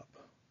scanner's up.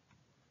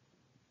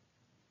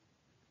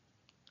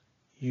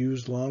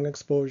 Use long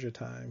exposure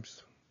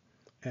times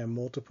and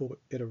multiple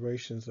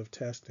iterations of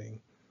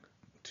testing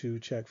to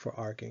check for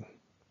arcing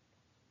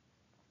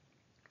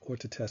or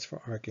to test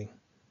for arcing.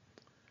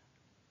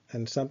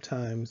 And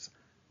sometimes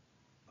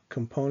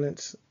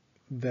components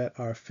that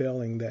are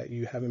failing that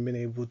you haven't been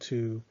able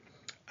to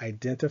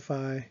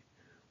identify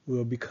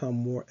will become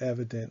more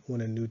evident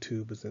when a new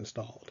tube is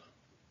installed.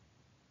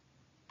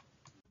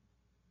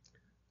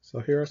 So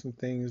here are some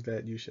things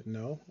that you should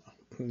know.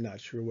 I'm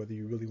not sure whether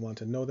you really want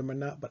to know them or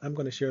not, but I'm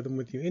going to share them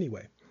with you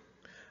anyway.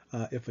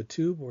 If a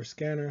tube or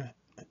scanner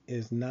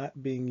is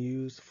not being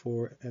used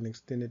for an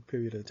extended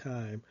period of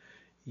time,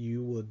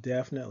 you will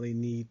definitely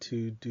need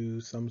to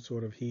do some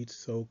sort of heat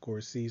soak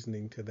or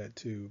seasoning to that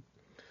tube.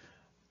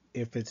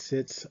 If it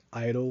sits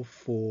idle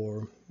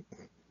for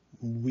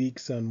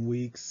weeks on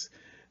weeks,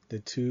 the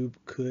tube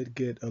could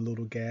get a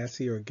little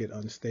gassy or get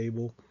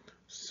unstable.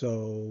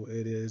 So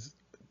it is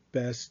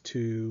best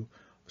to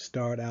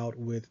start out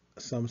with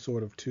some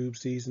sort of tube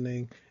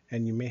seasoning,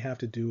 and you may have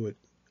to do it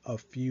a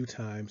few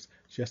times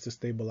just to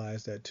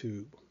stabilize that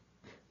tube.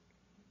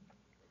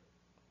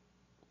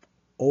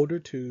 Older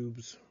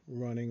tubes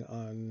running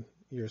on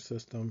your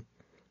system,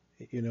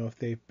 if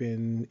they've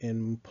been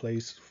in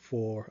place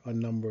for a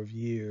number of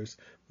years,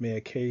 may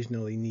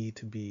occasionally need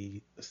to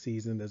be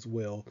seasoned as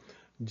well,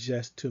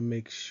 just to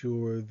make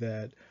sure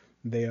that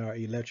they are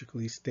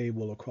electrically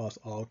stable across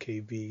all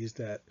KVs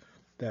that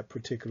that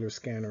particular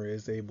scanner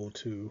is able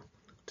to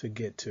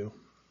get to.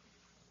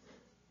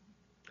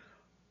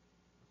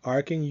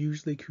 Arcing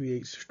usually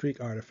creates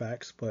streak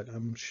artifacts, but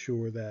I'm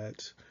sure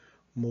that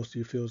most of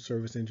your field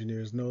service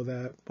engineers know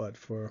that. But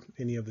for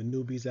any of the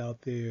newbies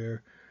out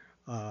there,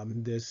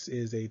 this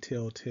is a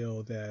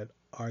telltale that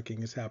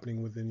arcing is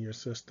happening within your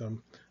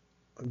system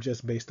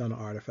just based on the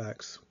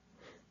artifacts.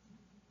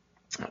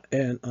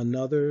 And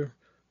another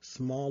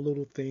small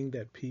little thing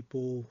that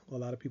a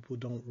lot of people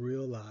don't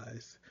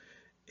realize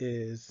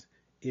is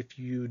if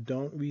you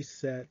don't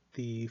reset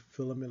the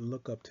filament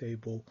lookup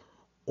table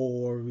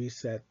or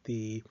reset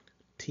the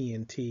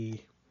TNT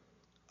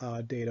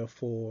data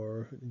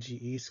for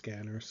GE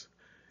scanners,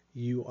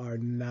 you are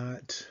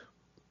not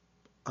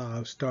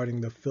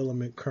starting the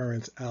filament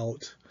currents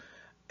out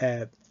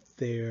at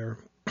their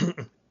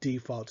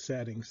default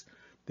settings.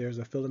 There's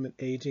a filament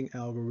aging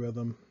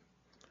algorithm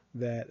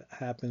that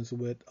happens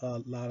with a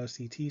lot of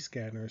CT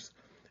scanners,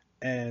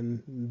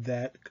 and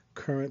that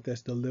current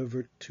that's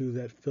delivered to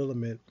that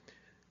filament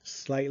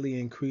slightly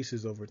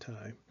increases over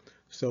time.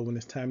 So when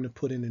it's time to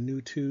put in a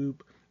new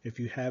tube, if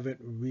you haven't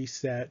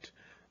reset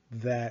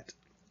that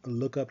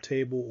lookup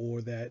table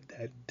or that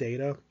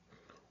data,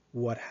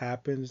 what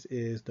happens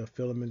is the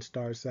filament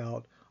starts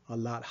out a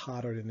lot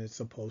hotter than it's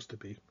supposed to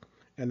be.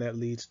 And that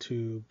leads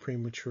to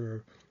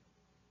premature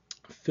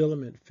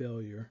filament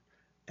failure.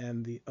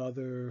 And the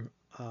other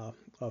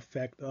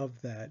effect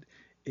of that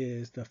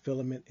is the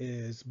filament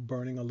is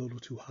burning a little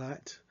too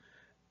hot,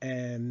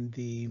 and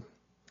the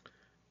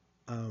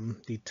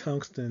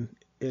tungsten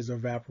is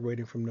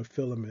evaporating from the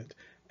filament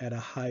at a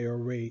higher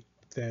rate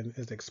than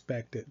is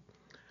expected.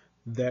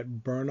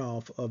 That burn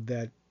off of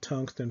that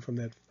tungsten from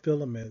that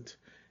filament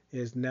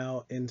is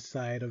now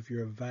inside of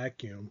your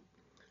vacuum,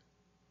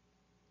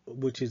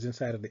 which is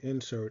inside of the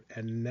insert,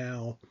 and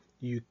now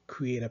you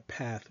create a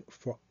path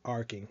for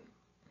arcing.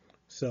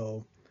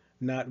 So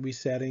not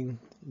resetting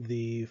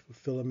the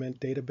filament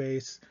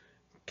database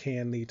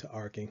can lead to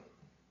arcing.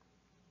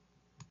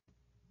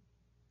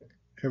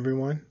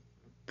 Everyone,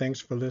 thanks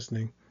for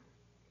listening.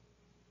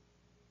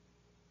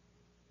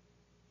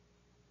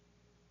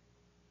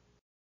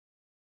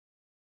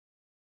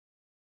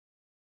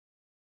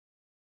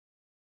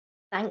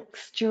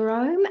 Thanks,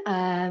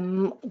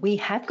 Jerome. We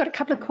have got a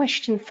couple of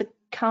questions that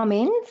come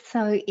in,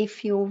 so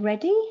if you're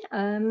ready,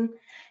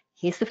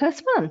 here's the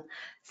first one.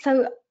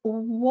 So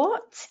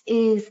what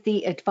is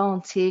the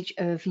advantage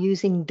of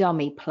using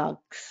dummy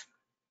plugs?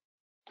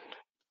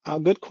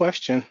 Good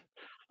question.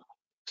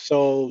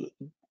 So,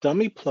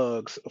 dummy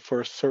plugs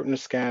for certain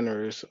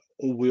scanners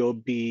will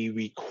be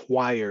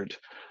required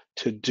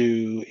to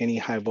do any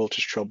high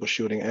voltage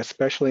troubleshooting,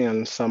 especially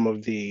on some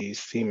of the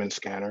Siemens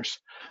scanners.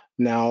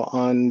 Now,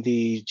 on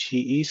the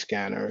GE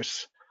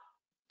scanners,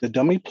 the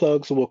dummy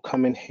plugs will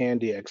come in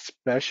handy,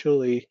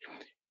 especially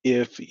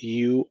if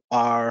you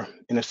are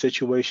in a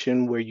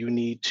situation where you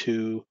need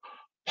to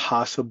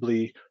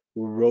possibly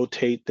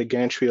rotate the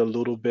gantry a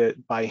little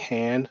bit by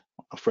hand.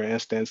 For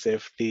instance,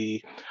 if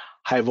the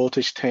high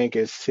voltage tank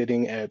is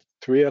sitting at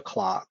 3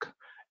 o'clock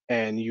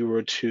and you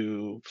were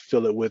to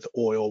fill it with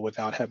oil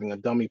without having a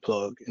dummy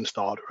plug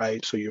installed,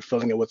 right? So you're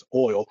filling it with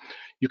oil,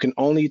 you can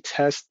only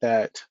test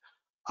that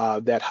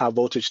high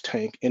voltage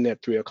tank in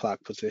that 3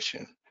 o'clock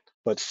position.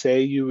 But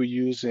say you were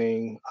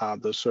using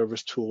the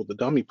service tool, the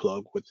dummy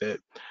plug with it,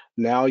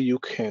 now you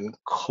can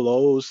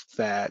close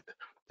that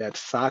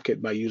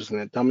socket by using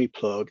a dummy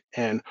plug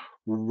and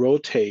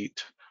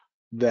rotate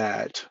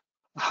that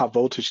high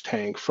voltage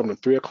tank from the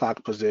 3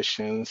 o'clock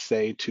position,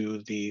 say, to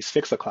the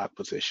 6 o'clock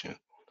position.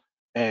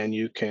 And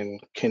you can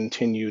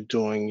continue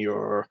doing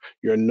your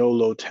no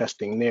load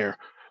testing there.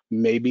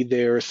 Maybe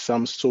there's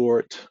some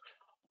sort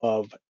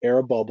of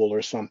air bubble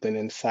or something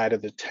inside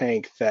of the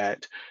tank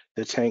that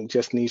the tank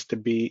just needs to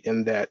be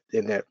in that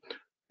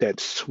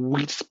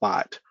sweet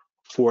spot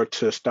for it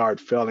to start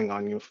failing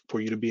on you, for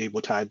you to be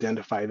able to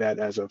identify that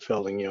as a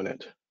failing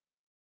unit.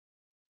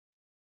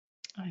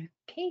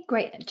 Okay,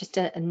 great. Just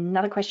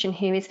another question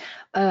here is,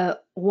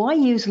 why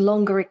use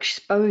longer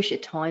exposure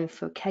time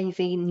for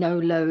KV no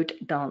load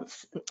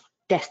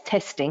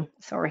testing?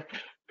 Sorry.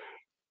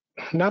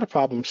 Not a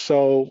problem.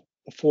 So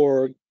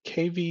for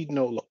KV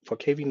no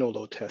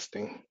load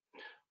testing,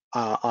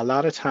 a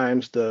lot of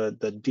times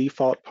the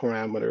default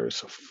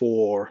parameters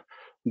for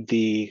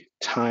the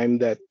time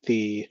that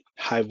the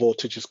high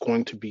voltage is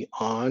going to be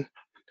on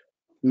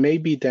may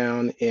be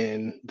down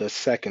in the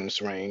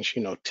seconds range,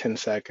 10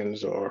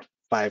 seconds or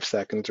 5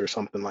 seconds or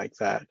something like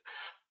that.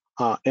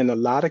 In a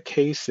lot of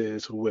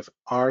cases with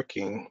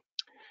arcing,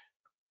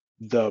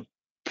 the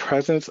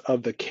presence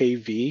of the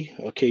KV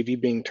or KV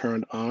being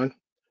turned on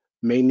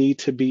may need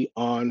to be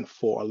on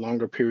for a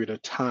longer period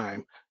of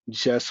time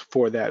just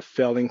for that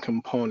failing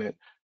component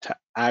to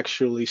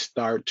actually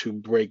start to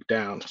break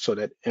down, so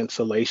that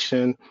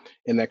insulation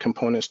in that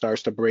component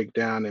starts to break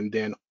down and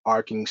then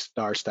arcing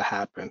starts to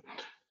happen.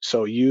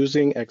 So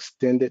using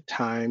extended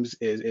times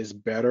is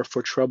better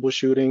for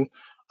troubleshooting.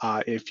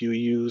 If you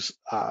use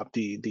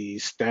the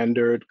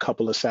standard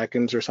couple of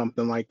seconds or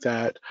something like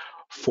that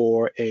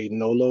for a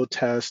no load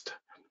test,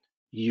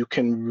 you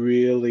can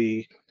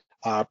really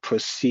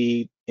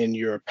proceed in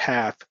your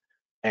path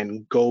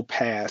and go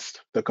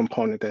past the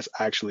component that's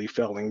actually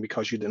failing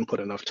because you didn't put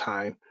enough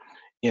time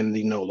in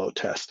the no load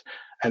test.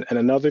 And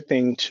another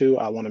thing too,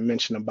 I want to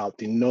mention about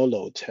the no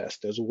load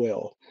test as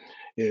well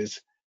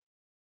is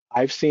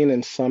I've seen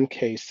in some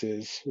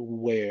cases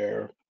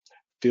where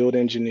field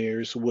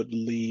engineers would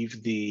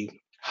leave the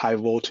high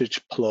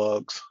voltage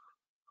plugs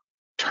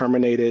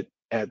terminated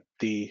at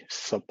the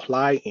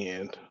supply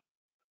end,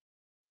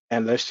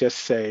 and let's just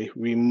say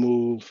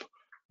remove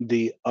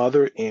the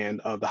other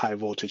end of the high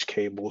voltage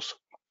cables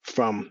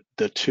from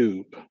the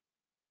tube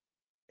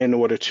in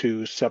order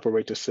to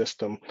separate the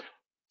system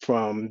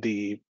from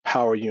the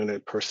power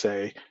unit per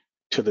se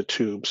to the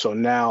tube. So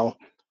now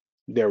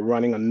they're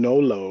running a no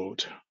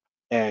load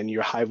and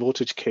your high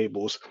voltage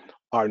cables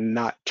are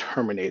not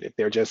terminated.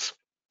 They're just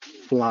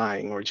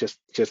flying or just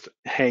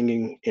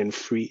hanging in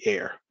free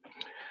air.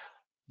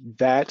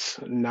 That's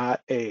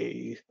not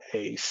a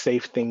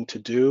safe thing to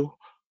do.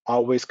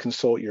 Always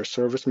consult your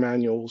service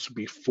manuals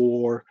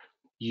before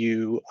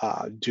you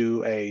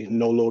do a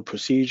no load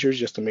procedure,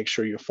 just to make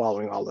sure you're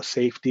following all the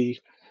safety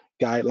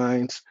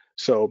guidelines.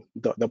 So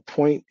the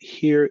point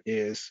here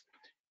is,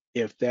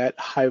 if that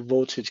high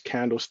voltage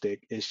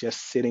candlestick is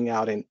just sitting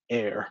out in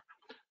air,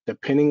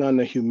 depending on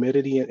the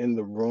humidity in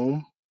the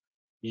room,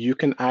 you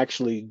can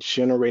actually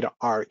generate an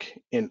arc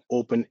in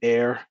open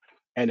air.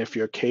 And if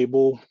your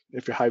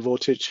high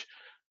voltage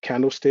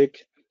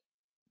candlestick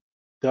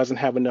doesn't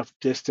have enough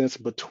distance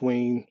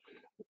between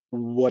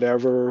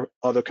whatever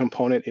other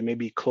component it may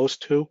be close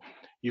to,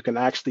 you can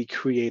actually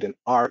create an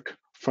arc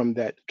from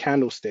that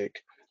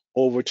candlestick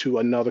over to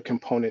another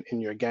component in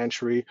your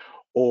gantry,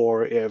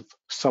 or if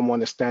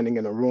someone is standing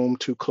in a room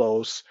too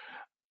close,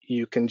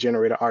 you can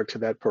generate an arc to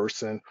that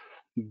person.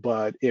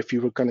 But if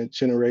you were going to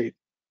generate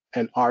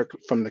an arc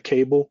from the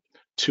cable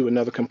to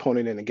another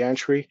component in the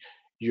gantry,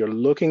 you're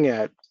looking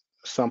at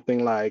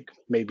something like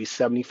maybe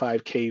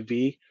 75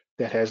 kV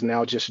that has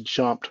now just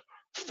jumped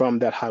from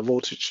that high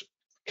voltage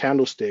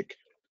candlestick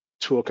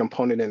to a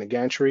component in the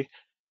gantry.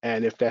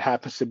 And if that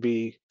happens to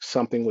be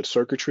something with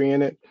circuitry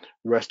in it,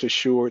 rest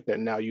assured that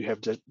now you have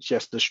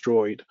just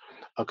destroyed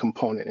a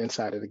component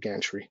inside of the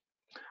gantry.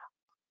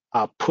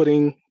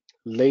 Putting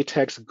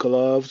latex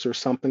gloves or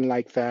something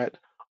like that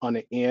on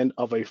the end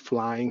of a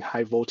flying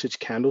high voltage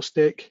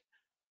candlestick,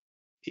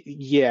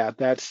 yeah,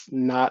 that's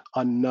not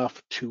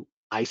enough to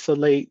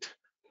isolate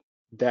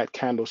that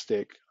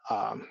candlestick.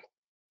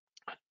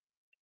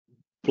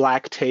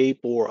 Black tape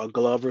or a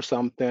glove or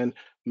something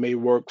may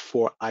work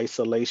for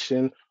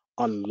isolation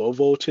on low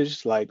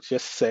voltage, like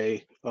just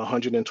say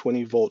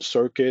 120-volt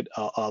circuit,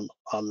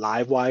 a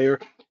live wire.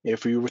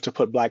 If you were to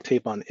put black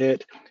tape on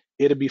it,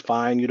 it'd be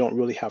fine. You don't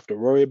really have to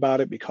worry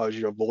about it because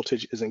your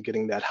voltage isn't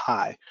getting that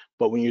high.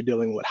 But when you're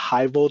dealing with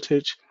high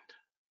voltage,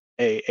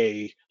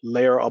 a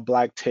layer of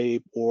black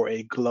tape or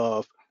a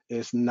glove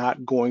is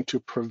not going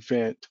to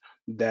prevent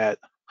that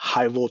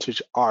high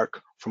voltage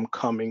arc from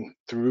coming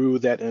through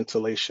that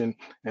insulation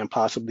and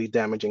possibly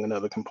damaging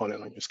another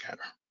component on your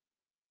scanner.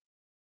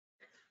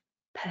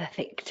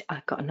 Perfect.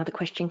 I've got another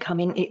question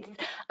coming. It's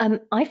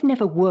I've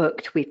never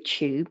worked with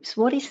tubes.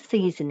 What is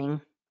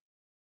seasoning?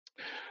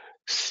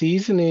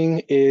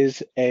 Seasoning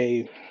is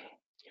a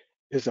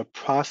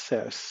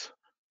process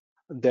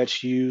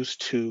that's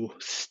used to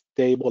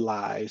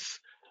stabilize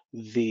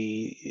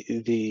the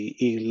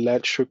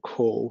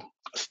electrical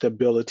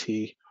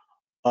stability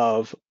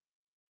of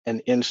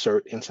an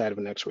insert inside of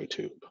an X-ray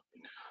tube.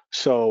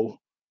 So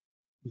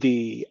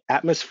the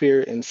atmosphere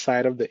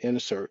inside of the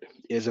insert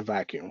is a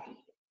vacuum.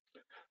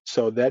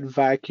 So that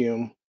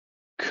vacuum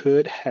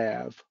could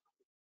have,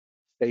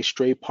 say,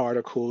 stray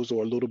particles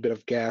or a little bit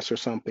of gas or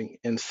something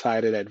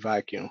inside of that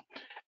vacuum.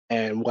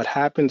 And what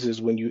happens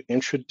is when you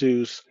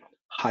introduce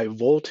high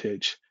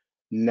voltage,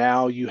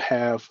 now you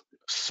have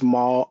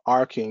small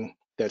arcing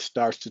that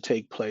starts to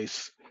take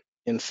place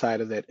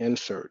inside of that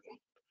insert.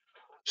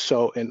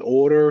 So in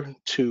order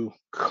to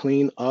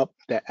clean up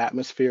that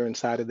atmosphere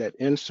inside of that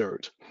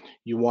insert,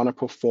 you want to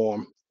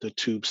perform the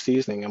tube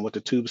seasoning. And what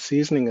the tube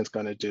seasoning is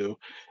going to do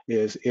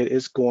is it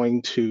is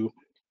going to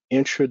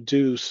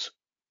introduce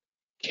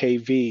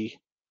kV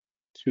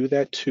to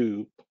that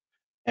tube,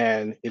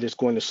 and it is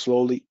going to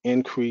slowly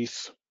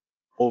increase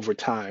over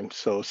time.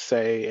 So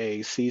say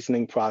a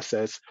seasoning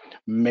process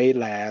may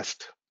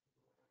last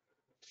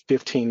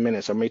 15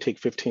 minutes or may take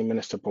 15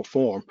 minutes to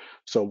perform.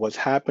 So what's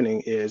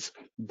happening is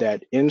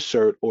that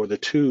insert or the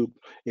tube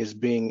is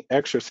being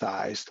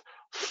exercised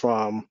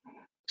from,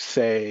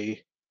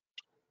 say,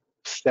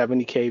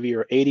 70 kV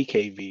or 80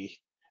 kV,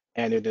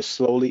 and it is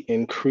slowly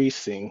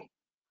increasing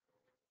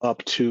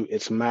up to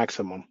its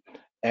maximum.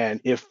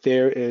 And if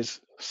there is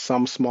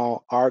some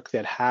small arc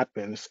that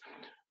happens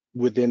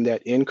within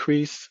that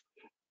increase,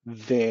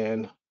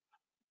 then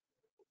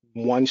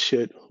one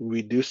should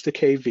reduce the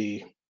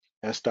kV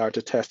and start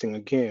the testing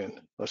again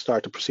or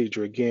start the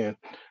procedure again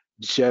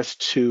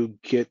just to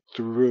get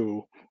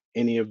through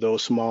any of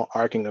those small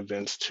arcing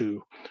events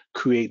to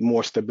create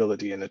more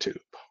stability in the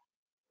tube.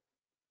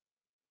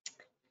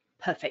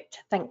 Perfect.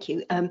 Thank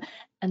you.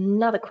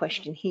 Another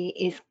question here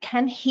is,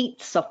 can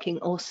heat socking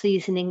or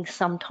seasoning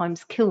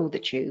sometimes kill the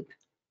tube?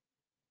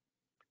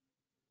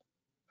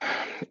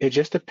 It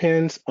just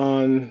depends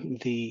on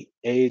the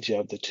age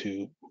of the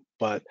tube,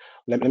 but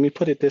let me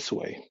put it this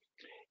way.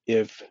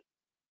 If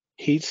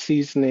heat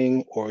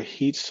seasoning or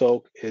heat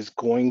soak is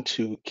going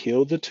to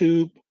kill the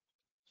tube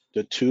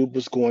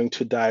was going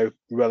to die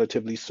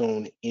relatively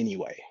soon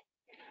anyway.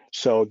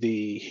 So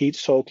the heat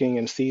soaking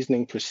and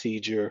seasoning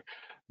procedure,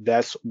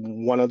 that's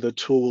one of the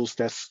tools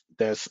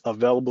that's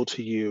available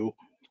to you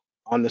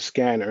on the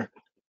scanner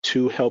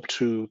to help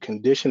to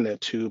condition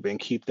that tube and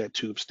keep that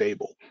tube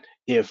stable.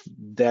 If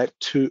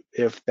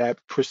that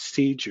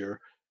procedure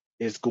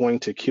is going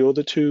to kill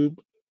the tube,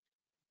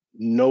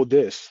 know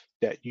this,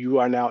 that you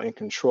are now in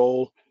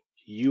control.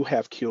 You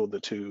have killed the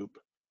tube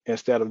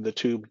instead of the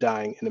tube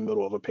dying in the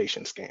middle of a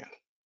patient scan.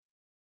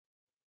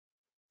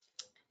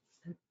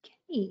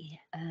 Okay.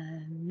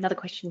 Another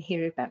question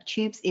here about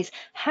tubes is,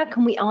 how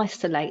can we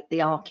isolate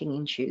the arcing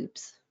in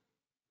tubes?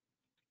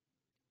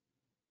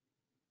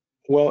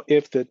 Well,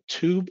 if the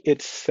tube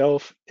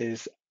itself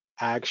is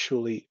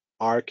actually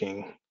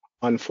arcing,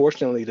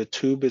 unfortunately, the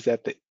tube is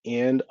at the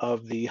end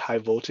of the high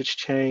voltage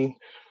chain.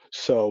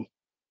 So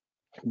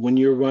when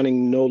you're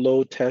running no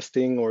load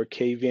testing or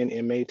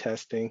KVN MA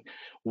testing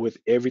with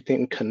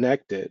everything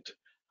connected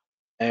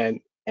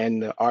and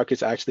the arc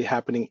is actually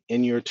happening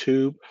in your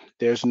tube,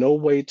 there's no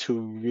way to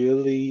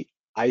really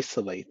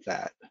isolate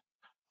that.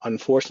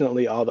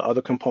 Unfortunately, all the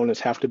other components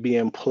have to be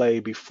in play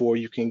before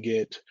you can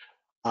get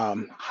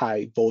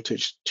high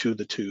voltage to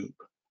the tube.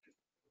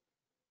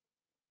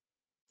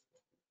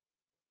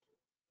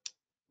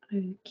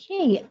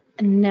 Okay,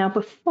 and now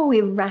before we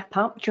wrap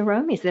up,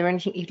 Jerome, is there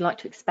anything you'd like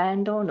to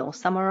expand on or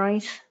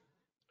summarize?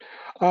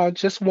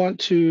 Just want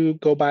to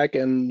go back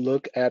and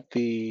look at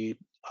the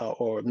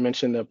or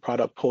mention the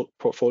product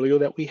portfolio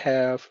that we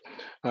have.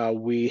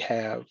 We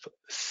have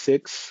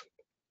 6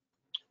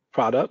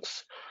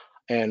 products,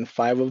 and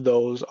 5 of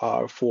those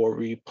are for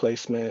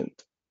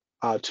replacement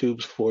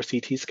tubes for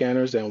CT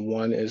scanners, and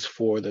 1 is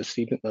for the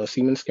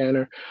Siemens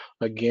scanner.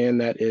 Again,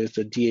 that is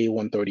the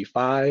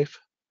DA135,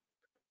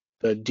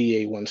 the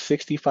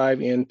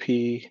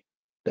DA165NP,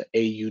 the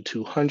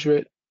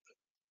AU200,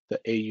 the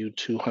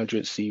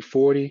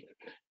AU200C40,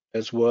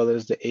 as well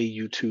as the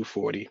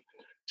AU240.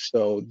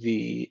 So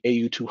the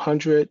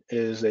AU200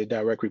 is a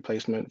direct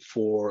replacement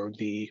for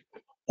the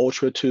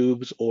Ultra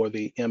tubes or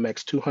the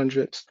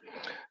MX200s.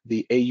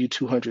 The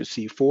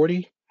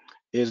AU200C40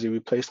 is a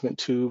replacement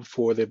tube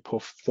for the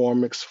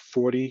Performix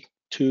 40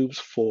 tubes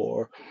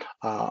for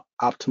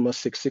Optima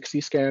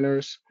 660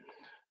 scanners.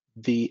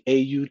 The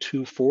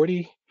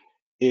AU240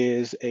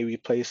 is a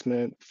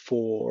replacement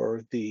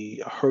for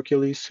the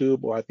Hercules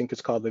tube, or I think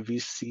it's called the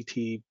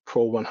VCT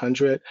Pro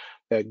 100,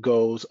 that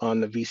goes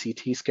on the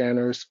VCT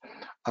scanners.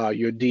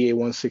 Your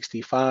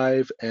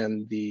DA165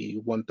 and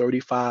the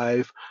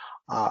 135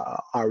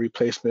 are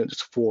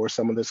replacements for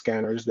some of the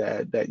scanners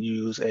that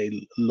use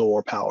a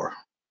lower power.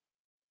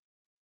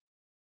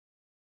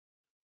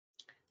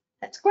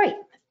 That's great.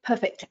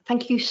 Perfect.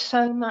 Thank you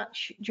so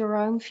much,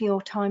 Jerome, for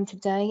your time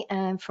today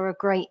and for a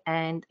great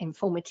and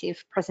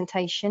informative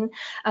presentation.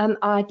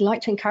 I'd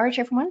like to encourage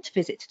everyone to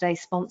visit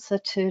today's sponsor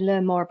to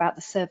learn more about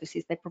the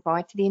services they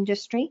provide to the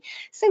industry.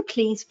 So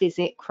please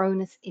visit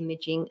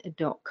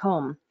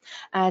chronosimaging.com.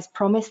 As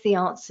promised, the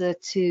answer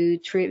to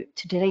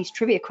today's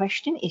trivia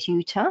question is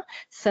Utah.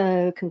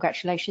 So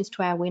congratulations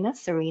to our winner,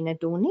 Serena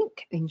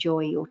Dornick.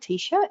 Enjoy your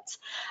t-shirts.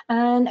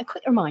 And a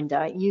quick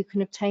reminder, you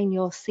can obtain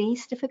your CE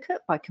certificate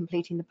by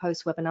completing the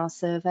post-webinar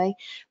survey,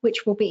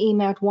 which will be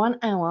emailed 1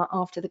 hour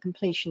after the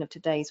completion of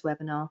today's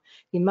webinar.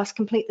 You must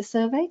complete the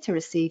survey to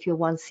receive your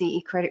 1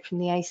 CE credit from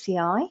the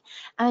ACI,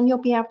 and you'll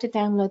be able to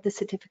download the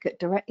certificate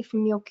directly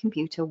from your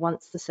computer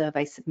once the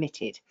survey is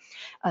submitted.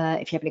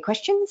 If you have any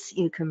questions,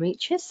 you can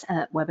reach us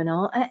at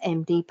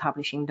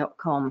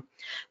webinar@mdpublishing.com.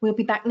 We'll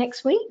be back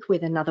next week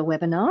with another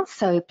webinar,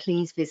 so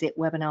please visit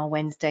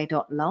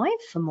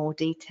webinarwednesday.live for more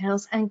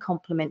details and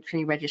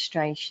complimentary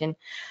registration.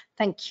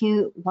 Thank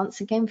you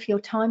once again for your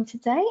time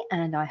today,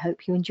 and I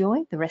hope you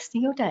enjoy the rest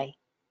of your day.